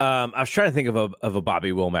 I was trying to think of a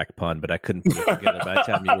Bobby Womack pun, but I couldn't put it together by the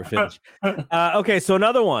time you were finished. Okay, so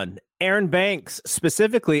another one, Aaron Banks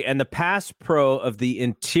specifically, and the pass pro of the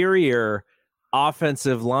interior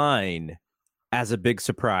offensive line as a big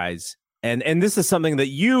surprise. And this is something that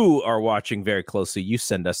you are watching very closely. You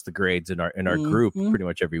send us the grades in our group pretty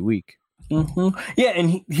much every week. Mm-hmm. Yeah,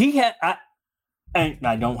 and he had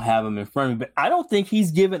I don't have him in front of me, but I don't think he's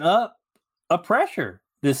given up a pressure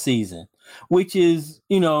this season, which is,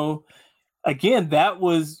 again, that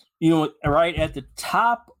was, right at the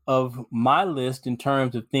top of my list in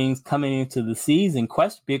terms of things coming into the season.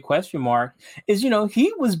 Big question mark is,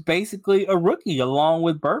 he was basically a rookie along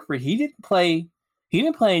with Burford. He didn't play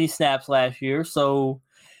any snaps last year. So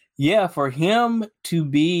yeah, for him to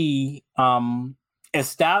be as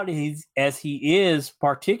stout as he is,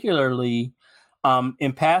 particularly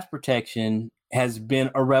in pass protection, has been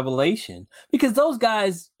a revelation, because those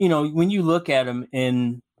guys, when you look at them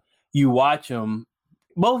and you watch them,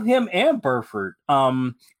 both him and Burford,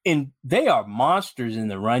 and they are monsters in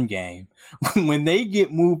the run game. When they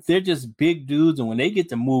get moved, they're just big dudes, and when they get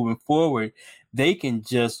to moving forward, they can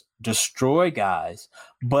just destroy guys.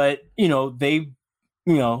 But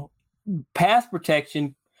pass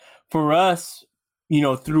protection for us,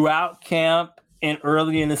 throughout camp and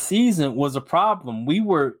early in the season was a problem. We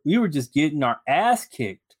were just getting our ass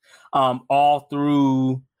kicked all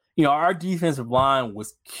through. Our defensive line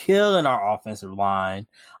was killing our offensive line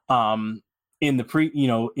in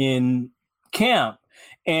in camp,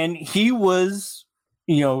 and he was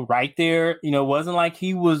right there. It wasn't like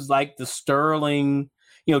he was like the Sterling.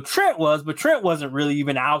 Trent was, but Trent wasn't really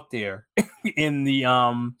even out there in the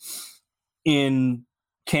in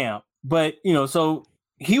camp. But so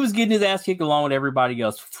he was getting his ass kicked along with everybody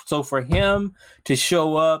else. So for him to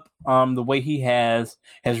show up the way he has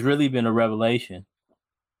really been a revelation.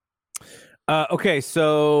 Okay,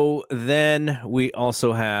 so then we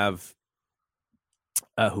also have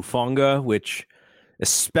Hufanga, which,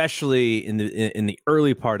 especially in the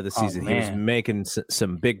early part of the season, he was making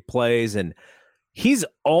some big plays, and he's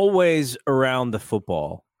always around the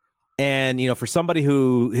football. And for somebody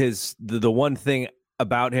who the one thing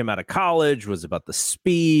about him out of college was about the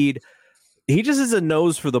speed, he just has a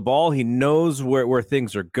nose for the ball. He knows where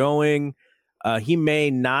things are going. He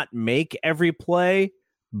may not make every play,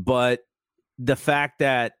 but the fact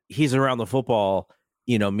that he's around the football,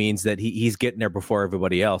 means that he's getting there before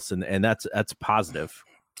everybody else, and that's positive.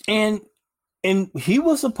 And he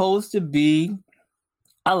was supposed to be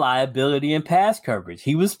a liability in pass coverage.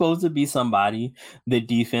 He was supposed to be somebody that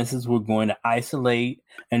defenses were going to isolate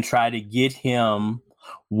and try to get him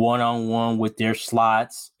one-on-one with their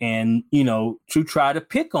slots and, to try to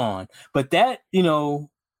pick on. But that,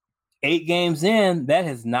 8 games in, that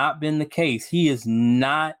has not been the case. He is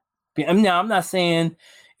not. I'm not saying,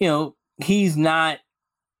 he's not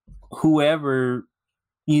whoever,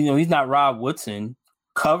 he's not Rob Woodson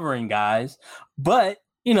covering guys, but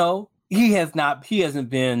he hasn't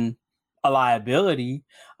been a liability.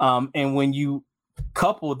 And when you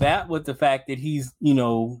couple that with the fact that he's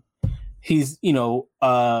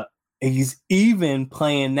even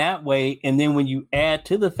playing that way, and then when you add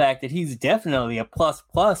to the fact that he's definitely a plus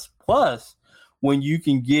when you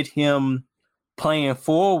can get him playing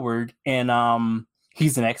forward, and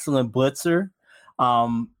he's an excellent blitzer.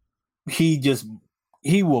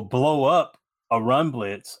 He will blow up a run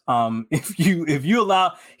blitz. If you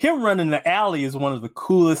allow him running the alley, is one of the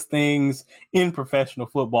coolest things in professional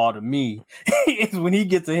football to me. Is when he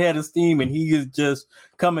gets ahead of steam and he is just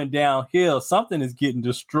coming downhill, something is getting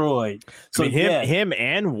destroyed. So him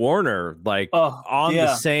and Warner on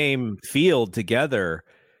the same field together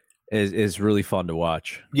is really fun to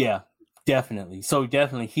watch. Yeah, definitely. So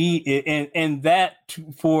definitely he and that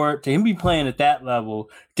to him be playing at that level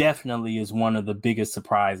definitely is one of the biggest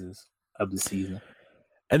surprises of the season.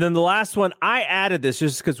 And then the last one, I added this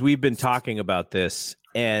just because we've been talking about this.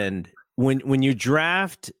 And when you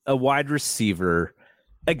draft a wide receiver,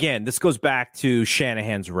 again, this goes back to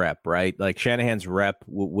Shanahan's rep, right? Like Shanahan's rep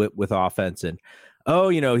with offense, and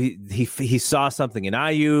he saw something in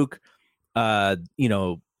Ayuk. I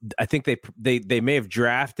think they may have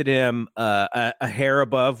drafted him a hair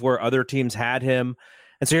above where other teams had him,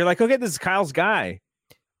 and so you're like, okay, this is Kyle's guy,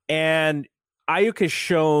 and Ayuk has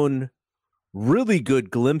shown really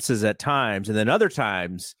good glimpses at times, and then other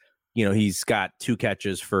times, he's got 2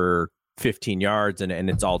 catches for 15 yards, and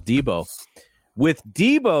it's all Debo. With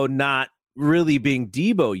Debo not really being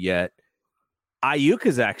Debo yet, Ayuk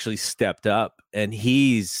has actually stepped up, and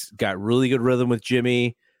he's got really good rhythm with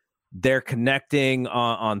Jimmy. They're connecting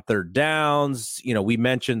on third downs. We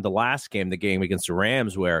mentioned the last game, the game against the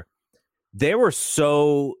Rams, where they were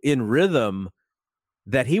so in rhythm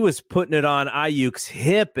that he was putting it on Ayuk's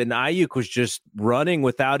hip, and Ayuk was just running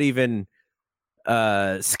without even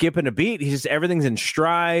skipping a beat. Everything's in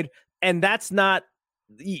stride. And that's not,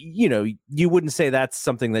 you wouldn't say that's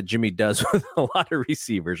something that Jimmy does with a lot of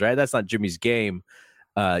receivers, right? That's not Jimmy's game.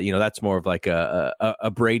 That's more of like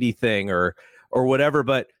a Brady thing or whatever.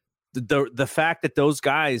 But the fact that those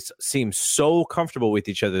guys seem so comfortable with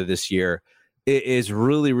each other this year is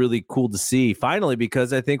really, really cool to see finally,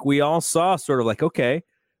 because I think we all saw sort of like, okay,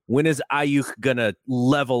 when is Ayuk gonna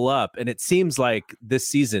level up? And it seems like this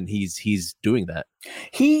season he's doing that.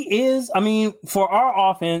 He is. I mean, for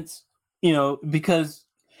our offense, because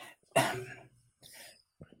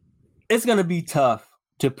it's gonna be tough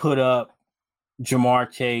to put up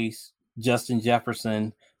Jamar Chase, Justin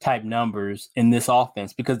Jefferson type numbers in this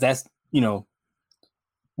offense, because that's,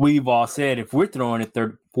 we've all said if we're throwing it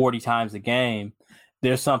 40 times a game,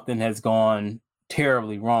 there's something has gone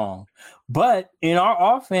terribly wrong. But in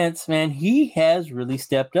our offense, man, he has really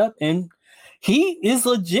stepped up, and he is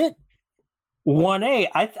legit 1A.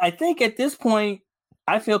 I think at this point,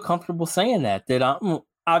 I feel comfortable saying that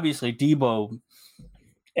obviously Debo,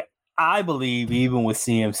 I believe even with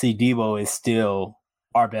CMC, Debo is still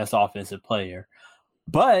our best offensive player.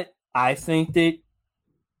 But I think that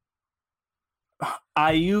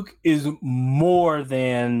Ayuk is more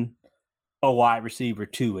than a wide receiver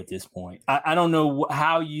 2 at this point. I don't know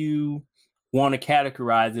how you want to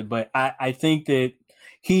categorize it, but I think that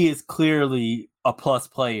he is clearly a plus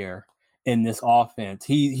player in this offense.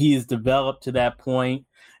 He is developed to that point,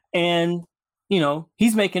 and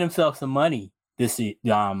he's making himself some money this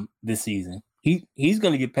season. He's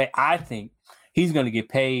going to get paid. I think he's going to get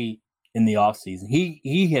paid in the offseason.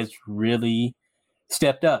 He has really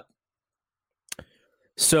stepped up.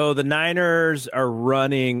 So the Niners are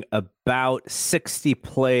running about 60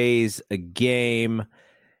 plays a game,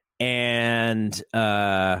 and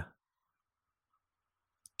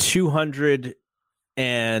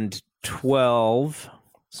 212.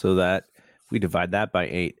 So that we divide that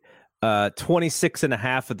by 8, 26 and a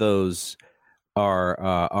half of those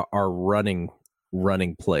are running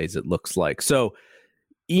plays. It looks like. So,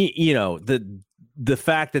 the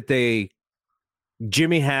fact that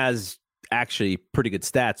Jimmy has actually pretty good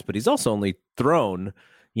stats, but he's also only thrown,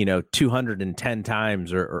 210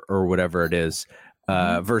 times or whatever it is,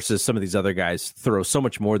 versus some of these other guys throw so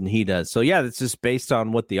much more than he does. So yeah, it's just based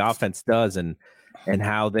on what the offense does and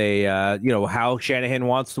how they, how Shanahan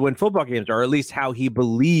wants to win football games, or at least how he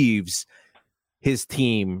believes his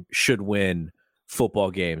team should win football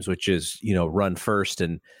games, which is, run first.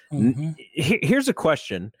 And here's a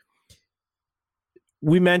question.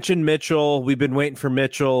 We mentioned Mitchell. We've been waiting for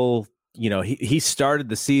Mitchell. He started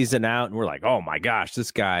the season out and we're like, oh my gosh,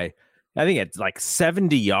 this guy I think it's like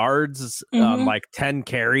 70 yards on like 10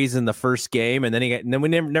 carries in the first game, and then we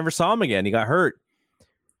never saw him again. He got hurt.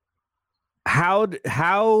 How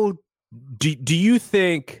do you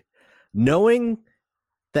think, knowing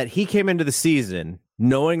that he came into the season,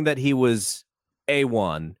 knowing that he was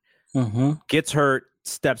A1, gets hurt,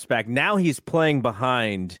 steps back, now he's playing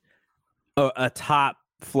behind a top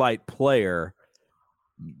flight player.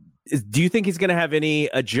 Do you think he's going to have any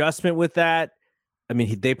adjustment with that? I mean,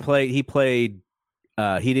 he didn't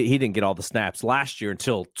get all the snaps last year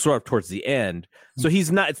until sort of towards the end. So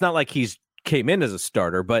it's not like he's came in as a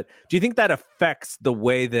starter, but do you think that affects the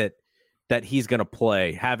way that he's going to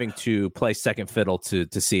play, having to play second fiddle to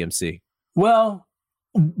CMC? Well,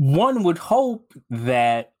 one would hope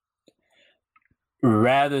that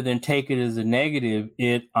rather than take it as a negative,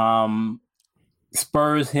 it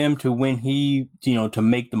spurs him to when to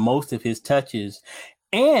make the most of his touches.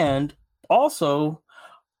 And also,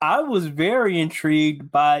 I was very intrigued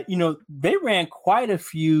by, they ran quite a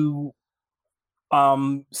few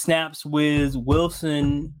snaps with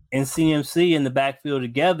Wilson and CMC in the backfield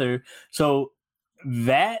together. So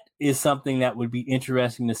that is something that would be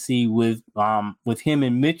interesting to see with him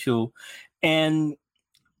and Mitchell. And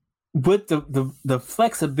with the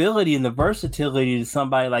flexibility and the versatility that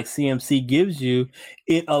somebody like CMC gives you,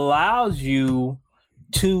 it allows you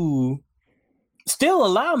to still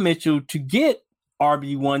allow Mitchell to get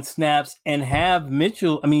RB1 snaps and have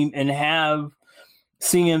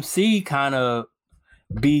CMC kind of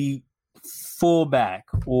be fullback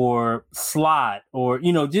or slot or,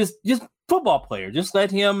 just football player. Just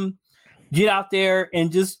let him get out there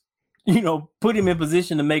and just, put him in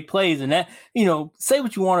position to make plays. And that, say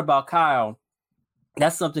what you want about Kyle.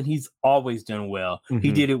 That's something he's always done well.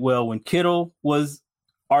 He did it well when Kittle was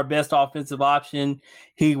our best offensive option.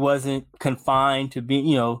 He wasn't confined to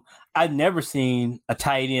being, I've never seen a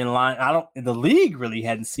tight end line. The league really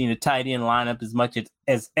hadn't seen a tight end lineup as much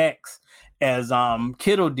as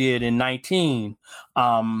Kittle did in 19.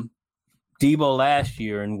 Debo last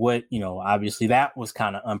year, and what, obviously that was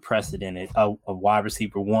kind of unprecedented. A wide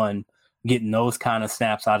receiver one getting those kind of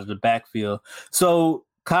snaps out of the backfield. So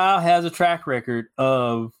Kyle has a track record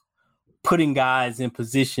of putting guys in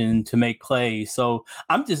position to make plays. So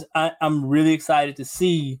I'm really excited to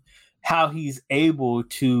see how he's able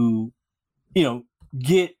to,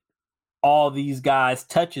 get all these guys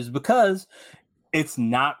touches, because it's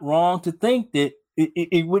not wrong to think that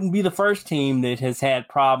it wouldn't be the first team that has had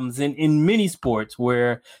problems in many sports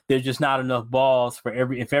where there's just not enough balls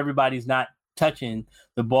if everybody's not touching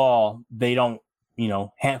the ball, they don't,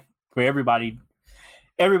 have for everybody.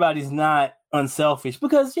 Everybody's not unselfish,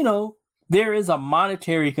 because, there is a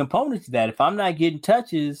monetary component to that. If I'm not getting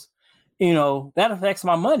touches, that affects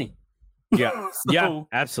my money. Yeah. Yeah,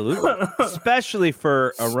 absolutely. Especially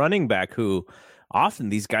for a running back who often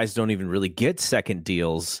these guys don't even really get second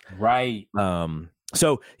deals. Right.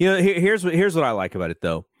 So, here's what I like about it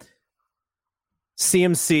though.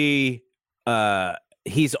 CMC,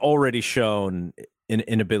 he's already shown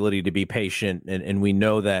an ability to be patient. And we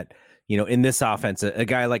know that, in this offense, a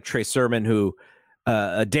guy like Trey Sermon who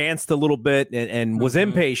danced a little bit and was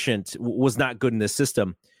impatient, was not good in this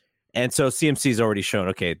system. And so CMC's already shown,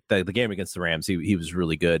 okay, the game against the Rams, he was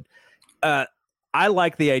really good. I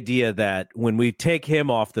like the idea that when we take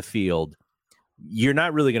him off the field, you're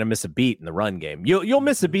not really going to miss a beat in the run game. You'll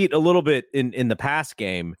miss a beat a little bit in the pass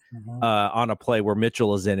game on a play where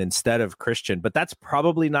Mitchell is in instead of Christian, but that's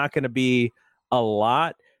probably not going to be a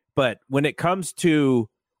lot. But when it comes to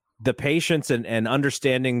the patience and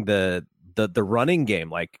understanding the running game,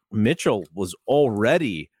 like Mitchell was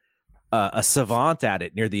already a savant at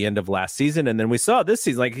it near the end of last season. And then we saw this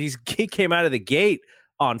season, like he came out of the gate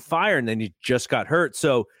on fire and then he just got hurt.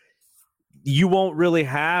 So you won't really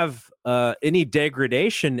have any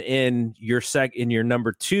degradation in your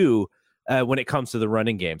number two when it comes to the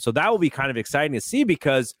running game. So that will be kind of exciting to see,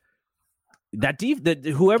 because that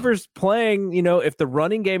whoever's playing, if the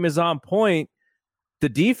running game is on point, the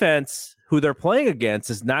defense who they're playing against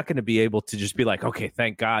is not going to be able to just be like, okay,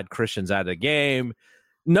 thank God Christian's out of the game.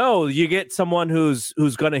 No, you get someone who's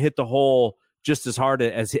going to hit the hole just as hard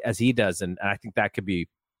as he does, and I think that could be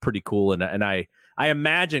pretty cool. And I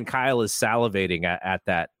imagine Kyle is salivating at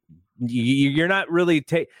that. You're not really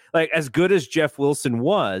like as good as Jeff Wilson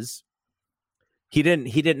was. He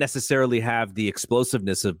didn't necessarily have the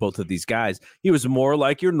explosiveness of both of these guys. He was more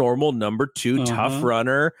like your normal number two tough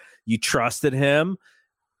runner. You trusted him.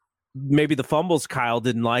 Maybe the fumbles Kyle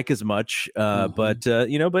didn't like as much, but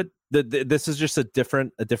this is just a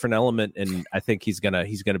different element, and I think he's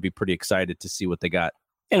gonna be pretty excited to see what they got.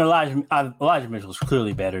 And Elijah Mitchell is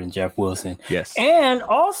clearly better than Jeff Wilson. Yes. And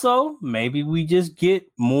also, maybe we just get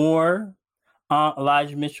more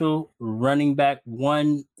Elijah Mitchell running back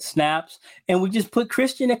 1 snaps, and we just put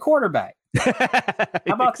Christian at quarterback. How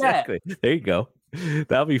about that? There you go.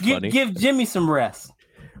 That'll be funny. Give Jimmy some rest.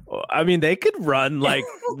 I mean, they could run like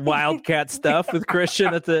wildcat stuff with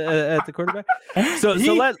Christian at the quarterback.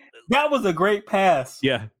 That was a great pass.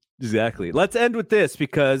 Yeah. Exactly. Let's end with this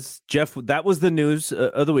because that was the news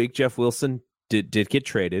of the week. Jeff Wilson did get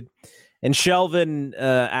traded, and Shelvin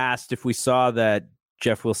asked if we saw that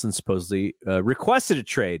Jeff Wilson supposedly requested a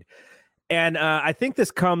trade. And I think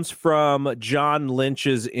this comes from John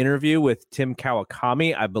Lynch's interview with Tim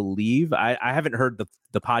Kawakami, I believe. I haven't heard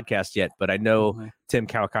the podcast yet, but I know Tim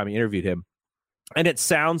Kawakami interviewed him. And it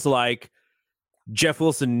sounds like Jeff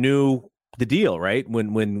Wilson knew the deal, right?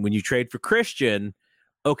 When you trade for Christian,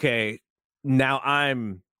 okay, now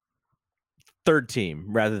I'm third team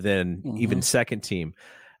rather than even second team.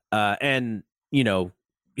 And, you know,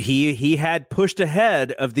 he had pushed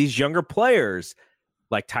ahead of these younger players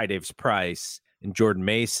like Ty Davis Price and Jordan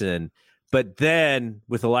Mason. But then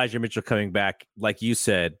with Elijah Mitchell coming back, like you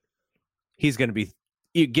said, he's going to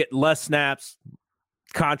you get less snaps,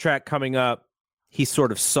 contract coming up. He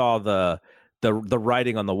sort of saw the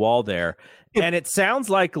writing on the wall there. And it sounds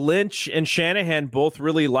like Lynch and Shanahan both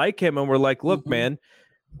really like him. And we're like, look, man,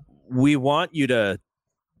 we want you to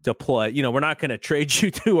play. You know, we're not going to trade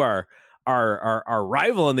you to our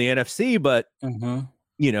rival in the NFC, but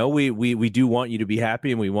you know, we do want you to be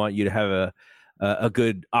happy and we want you to have a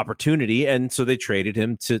good opportunity. And so they traded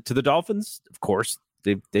him to the Dolphins. Of course,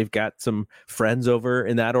 they've got some friends over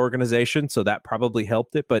in that organization, so that probably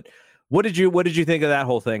helped it. But what did you think of that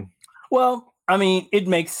whole thing? Well, I mean, it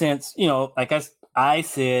makes sense. You know, like I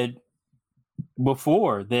said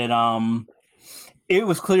before that it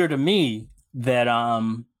was clear to me that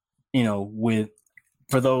you know,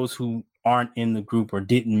 for those who aren't in the group or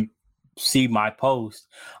didn't see my post,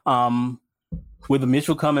 with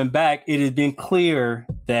Mitchell coming back, it has been clear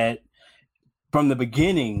that from the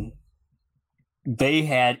beginning they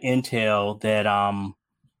had intel that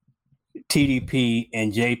TDP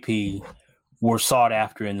and JP were sought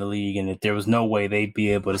after in the league and that there was no way they'd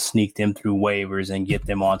be able to sneak them through waivers and get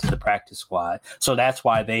them onto the practice squad. So that's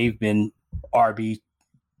why they've been RB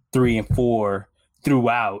 3 and 4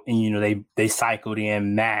 throughout. And, you know, they cycled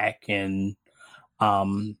in Mac and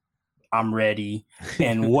I'm ready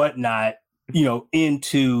and whatnot, you know,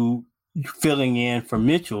 into filling in for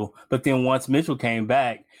Mitchell. But then once Mitchell came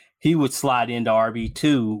back, he would slide into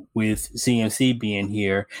RB2 with CMC being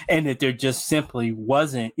here. And that there just simply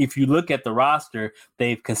wasn't, if you look at the roster,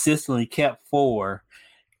 they've consistently kept 4.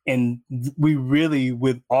 And we really,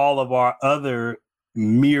 with all of our other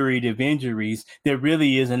myriad of injuries, there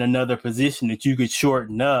really isn't another position that you could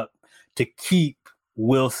shorten up to keep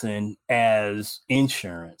Wilson as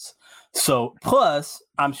insurance. So plus,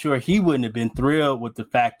 I'm sure he wouldn't have been thrilled with the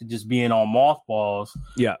fact of just being on mothballs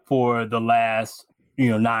for the last, you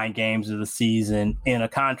know, 9 games of the season in a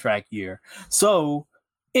contract year. So,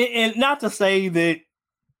 and not to say that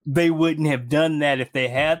they wouldn't have done that if they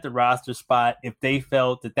had the roster spot, if they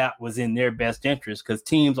felt that that was in their best interest, because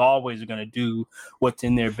teams always are going to do what's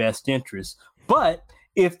in their best interest. But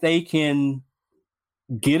if they can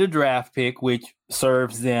get a draft pick, which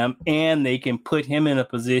serves them, and they can put him in a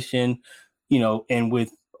position, you know, and with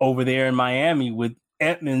over there in Miami with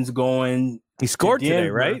Edmonds going, he scored today,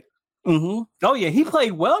 right? Oh yeah, he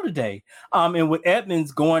played well today. And with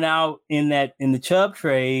Edmonds going out in the Chubb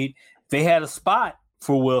trade, they had a spot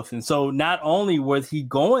for Wilson. So not only was he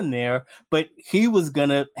going there, but he was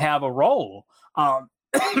gonna have a role.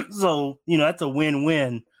 So you know, that's a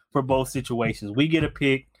win-win for both situations. We get a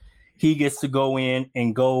pick, he gets to go in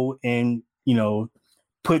and you know,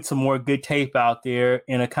 put some more good tape out there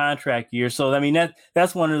in a contract year. So I mean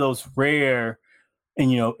that's one of those rare and,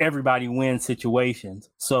 you know, everybody wins situations.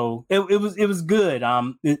 So it was good.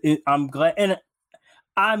 I'm glad. And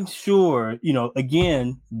I'm sure, you know,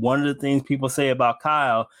 again, one of the things people say about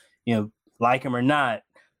Kyle, you know, like him or not,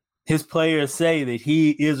 his players say that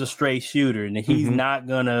he is a straight shooter and that he's not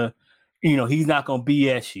gonna, you know, he's not gonna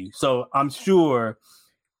BS you. So I'm sure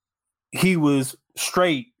he was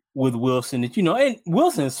straight with Wilson that, you know, and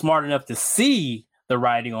Wilson is smart enough to see the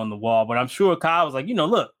writing on the wall, but I'm sure Kyle was like, you know,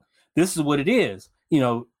 look, this is what it is. You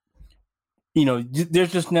know,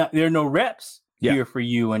 there's just there are no reps here for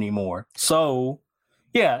you anymore. So,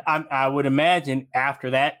 yeah, I would imagine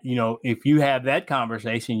after that, you know, if you have that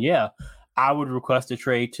conversation, I would request a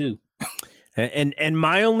trade too. And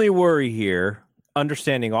my only worry here,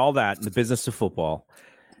 understanding all that in the business of football,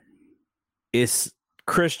 is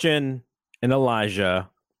Christian and Elijah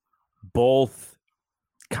both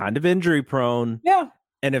kind of injury prone. Yeah.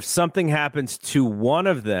 And if something happens to one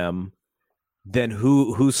of them, then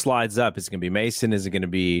who slides up? Is it going to be Mason? Is it going to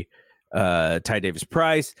be Ty Davis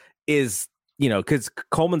Price? Because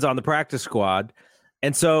Coleman's on the practice squad.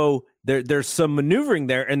 And so there's some maneuvering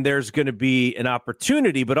there, and there's going to be an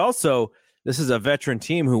opportunity, but also this is a veteran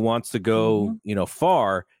team who wants to go,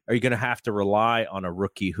 far. Are you going to have to rely on a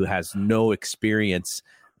rookie who has no experience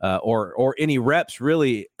or any reps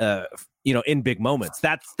really, in big moments?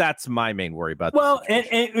 That's my main worry about this. Well, and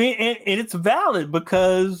it's valid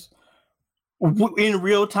because in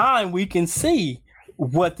real time we can see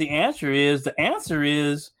what the answer is. The answer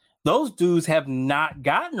is those dudes have not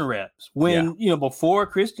gotten reps. When before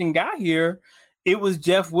Christian got here, it was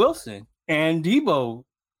Jeff Wilson and Debo,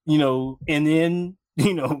 and then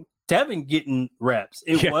Tevin getting reps.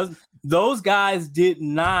 It was those guys did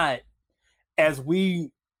not, as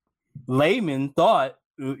we laymen thought,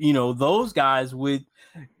 those guys would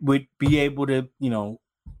be able to,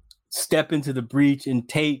 step into the breach and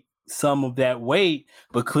take some of that weight.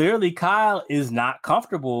 But clearly Kyle is not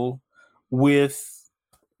comfortable with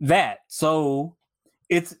that. So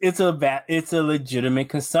it's a legitimate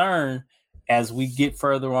concern as we get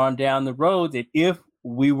further on down the road that if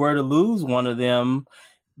we were to lose one of them,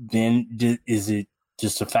 then is it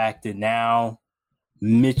just the fact that now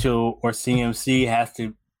Mitchell or CMC has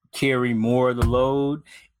to carry more of the load?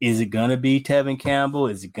 Is it going to be Tevin Campbell?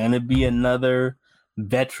 Is it going to be another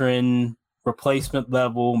veteran replacement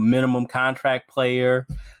level minimum contract player,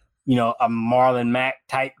 a Marlon Mack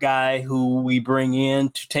type guy who we bring in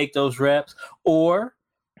to take those reps? Or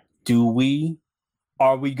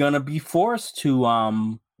are we going to be forced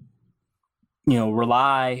to,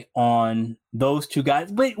 rely on those two guys,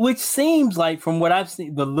 which seems like from what I've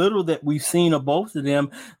seen, the little that we've seen of both of them,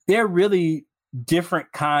 they're really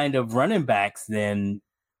different kind of running backs than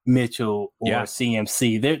Mitchell or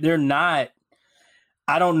CMC. They're not.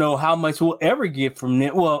 I don't know how much we'll ever get from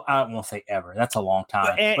them. Well, I won't say ever. That's a long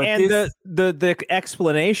time. The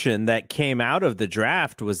explanation that came out of the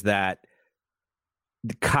draft was that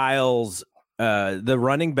Kyle's the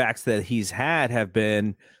running backs that he's had have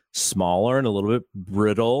been smaller and a little bit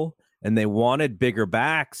brittle, and they wanted bigger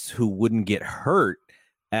backs who wouldn't get hurt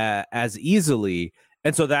as easily.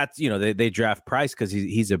 And so that's, they draft Price because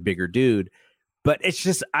he's a bigger dude. But it's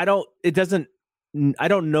just, I don't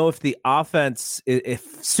know if the offense if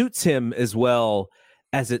suits him as well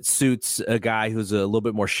as it suits a guy who's a little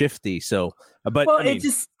bit more shifty. So, but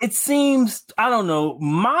it seems, I don't know.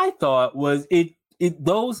 My thought was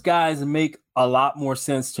those guys make a lot more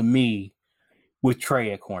sense to me with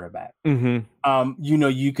Trey at cornerback. Mm-hmm.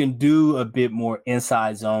 You can do a bit more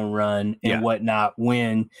inside zone run and whatnot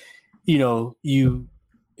when, you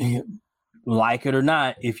like it or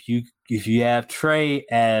not, if you have Trey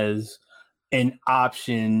as an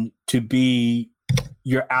option to be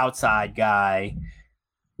your outside guy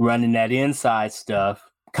running that inside stuff,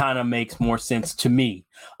 kind of makes more sense to me.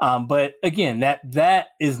 But again, that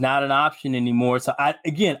is not an option anymore. So I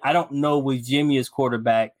don't know with Jimmy as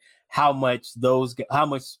quarterback how much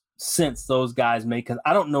sense those guys make, because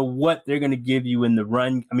I don't know what they're going to give you in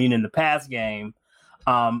the pass game.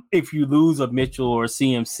 If you lose a Mitchell or a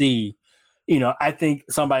CMC, I think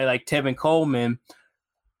somebody like Tevin Coleman,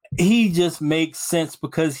 he just makes sense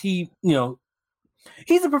because he's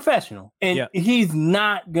a professional, and he's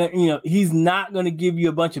not going to give you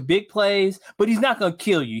a bunch of big plays, but he's not going to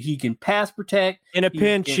kill you. He can pass protect. In a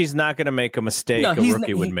pinch, he's not going to make a mistake a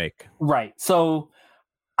rookie would make. Right. So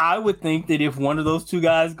I would think that if one of those two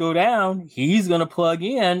guys go down, he's going to plug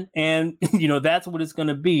in, and that's what it's going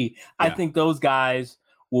to be. Yeah. I think those guys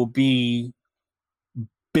will be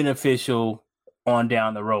beneficial on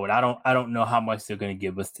down the road. I don't know how much they're going to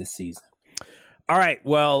give us this season. All right.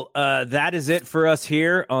 Well, that is it for us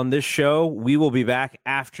here on this show. We will be back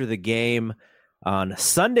after the game on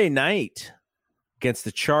Sunday night against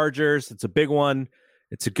the Chargers. It's a big one.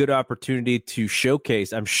 It's a good opportunity to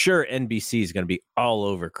showcase. I'm sure NBC is going to be all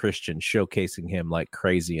over Christian, showcasing him like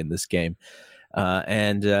crazy in this game. So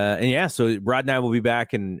Rod and I will be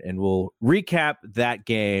back and we'll recap that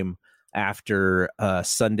game after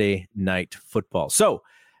Sunday night football. So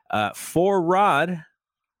for Rod,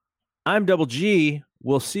 I'm Double G.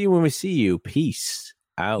 We'll see you when we see you. Peace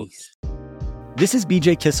out. This is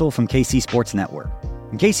BJ Kissel from KC Sports Network.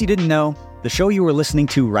 In case you didn't know, the show you are listening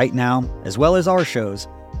to right now, as well as our shows,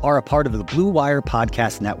 are a part of the Blue Wire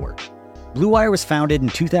Podcast Network. Blue Wire was founded in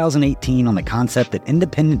 2018 on the concept that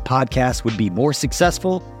independent podcasts would be more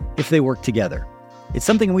successful if they worked together. It's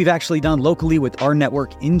something we've actually done locally with our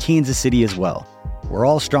network in Kansas City as well. We're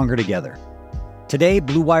all stronger together. Today,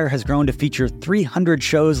 Blue Wire has grown to feature 300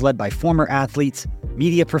 shows led by former athletes,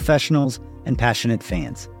 media professionals, and passionate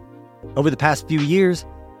fans. Over the past few years,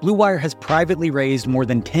 Blue Wire has privately raised more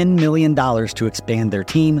than $10 million to expand their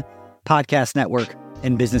team, podcast network,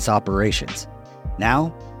 and business operations.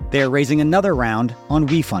 Now, they are raising another round on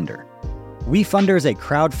WeFunder. WeFunder is a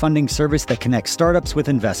crowdfunding service that connects startups with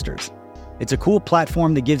investors. It's a cool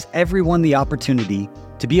platform that gives everyone the opportunity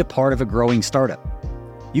to be a part of a growing startup.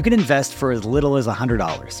 You can invest for as little as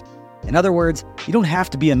 $100. In other words, you don't have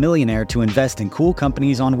to be a millionaire to invest in cool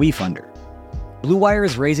companies on WeFunder. Blue Wire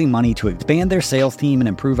is raising money to expand their sales team and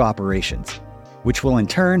improve operations, which will in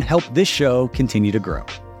turn help this show continue to grow.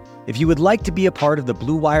 If you would like to be a part of the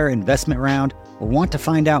Blue Wire investment round or want to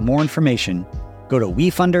find out more information, go to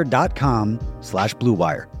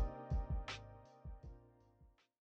wefunder.com/bluewire.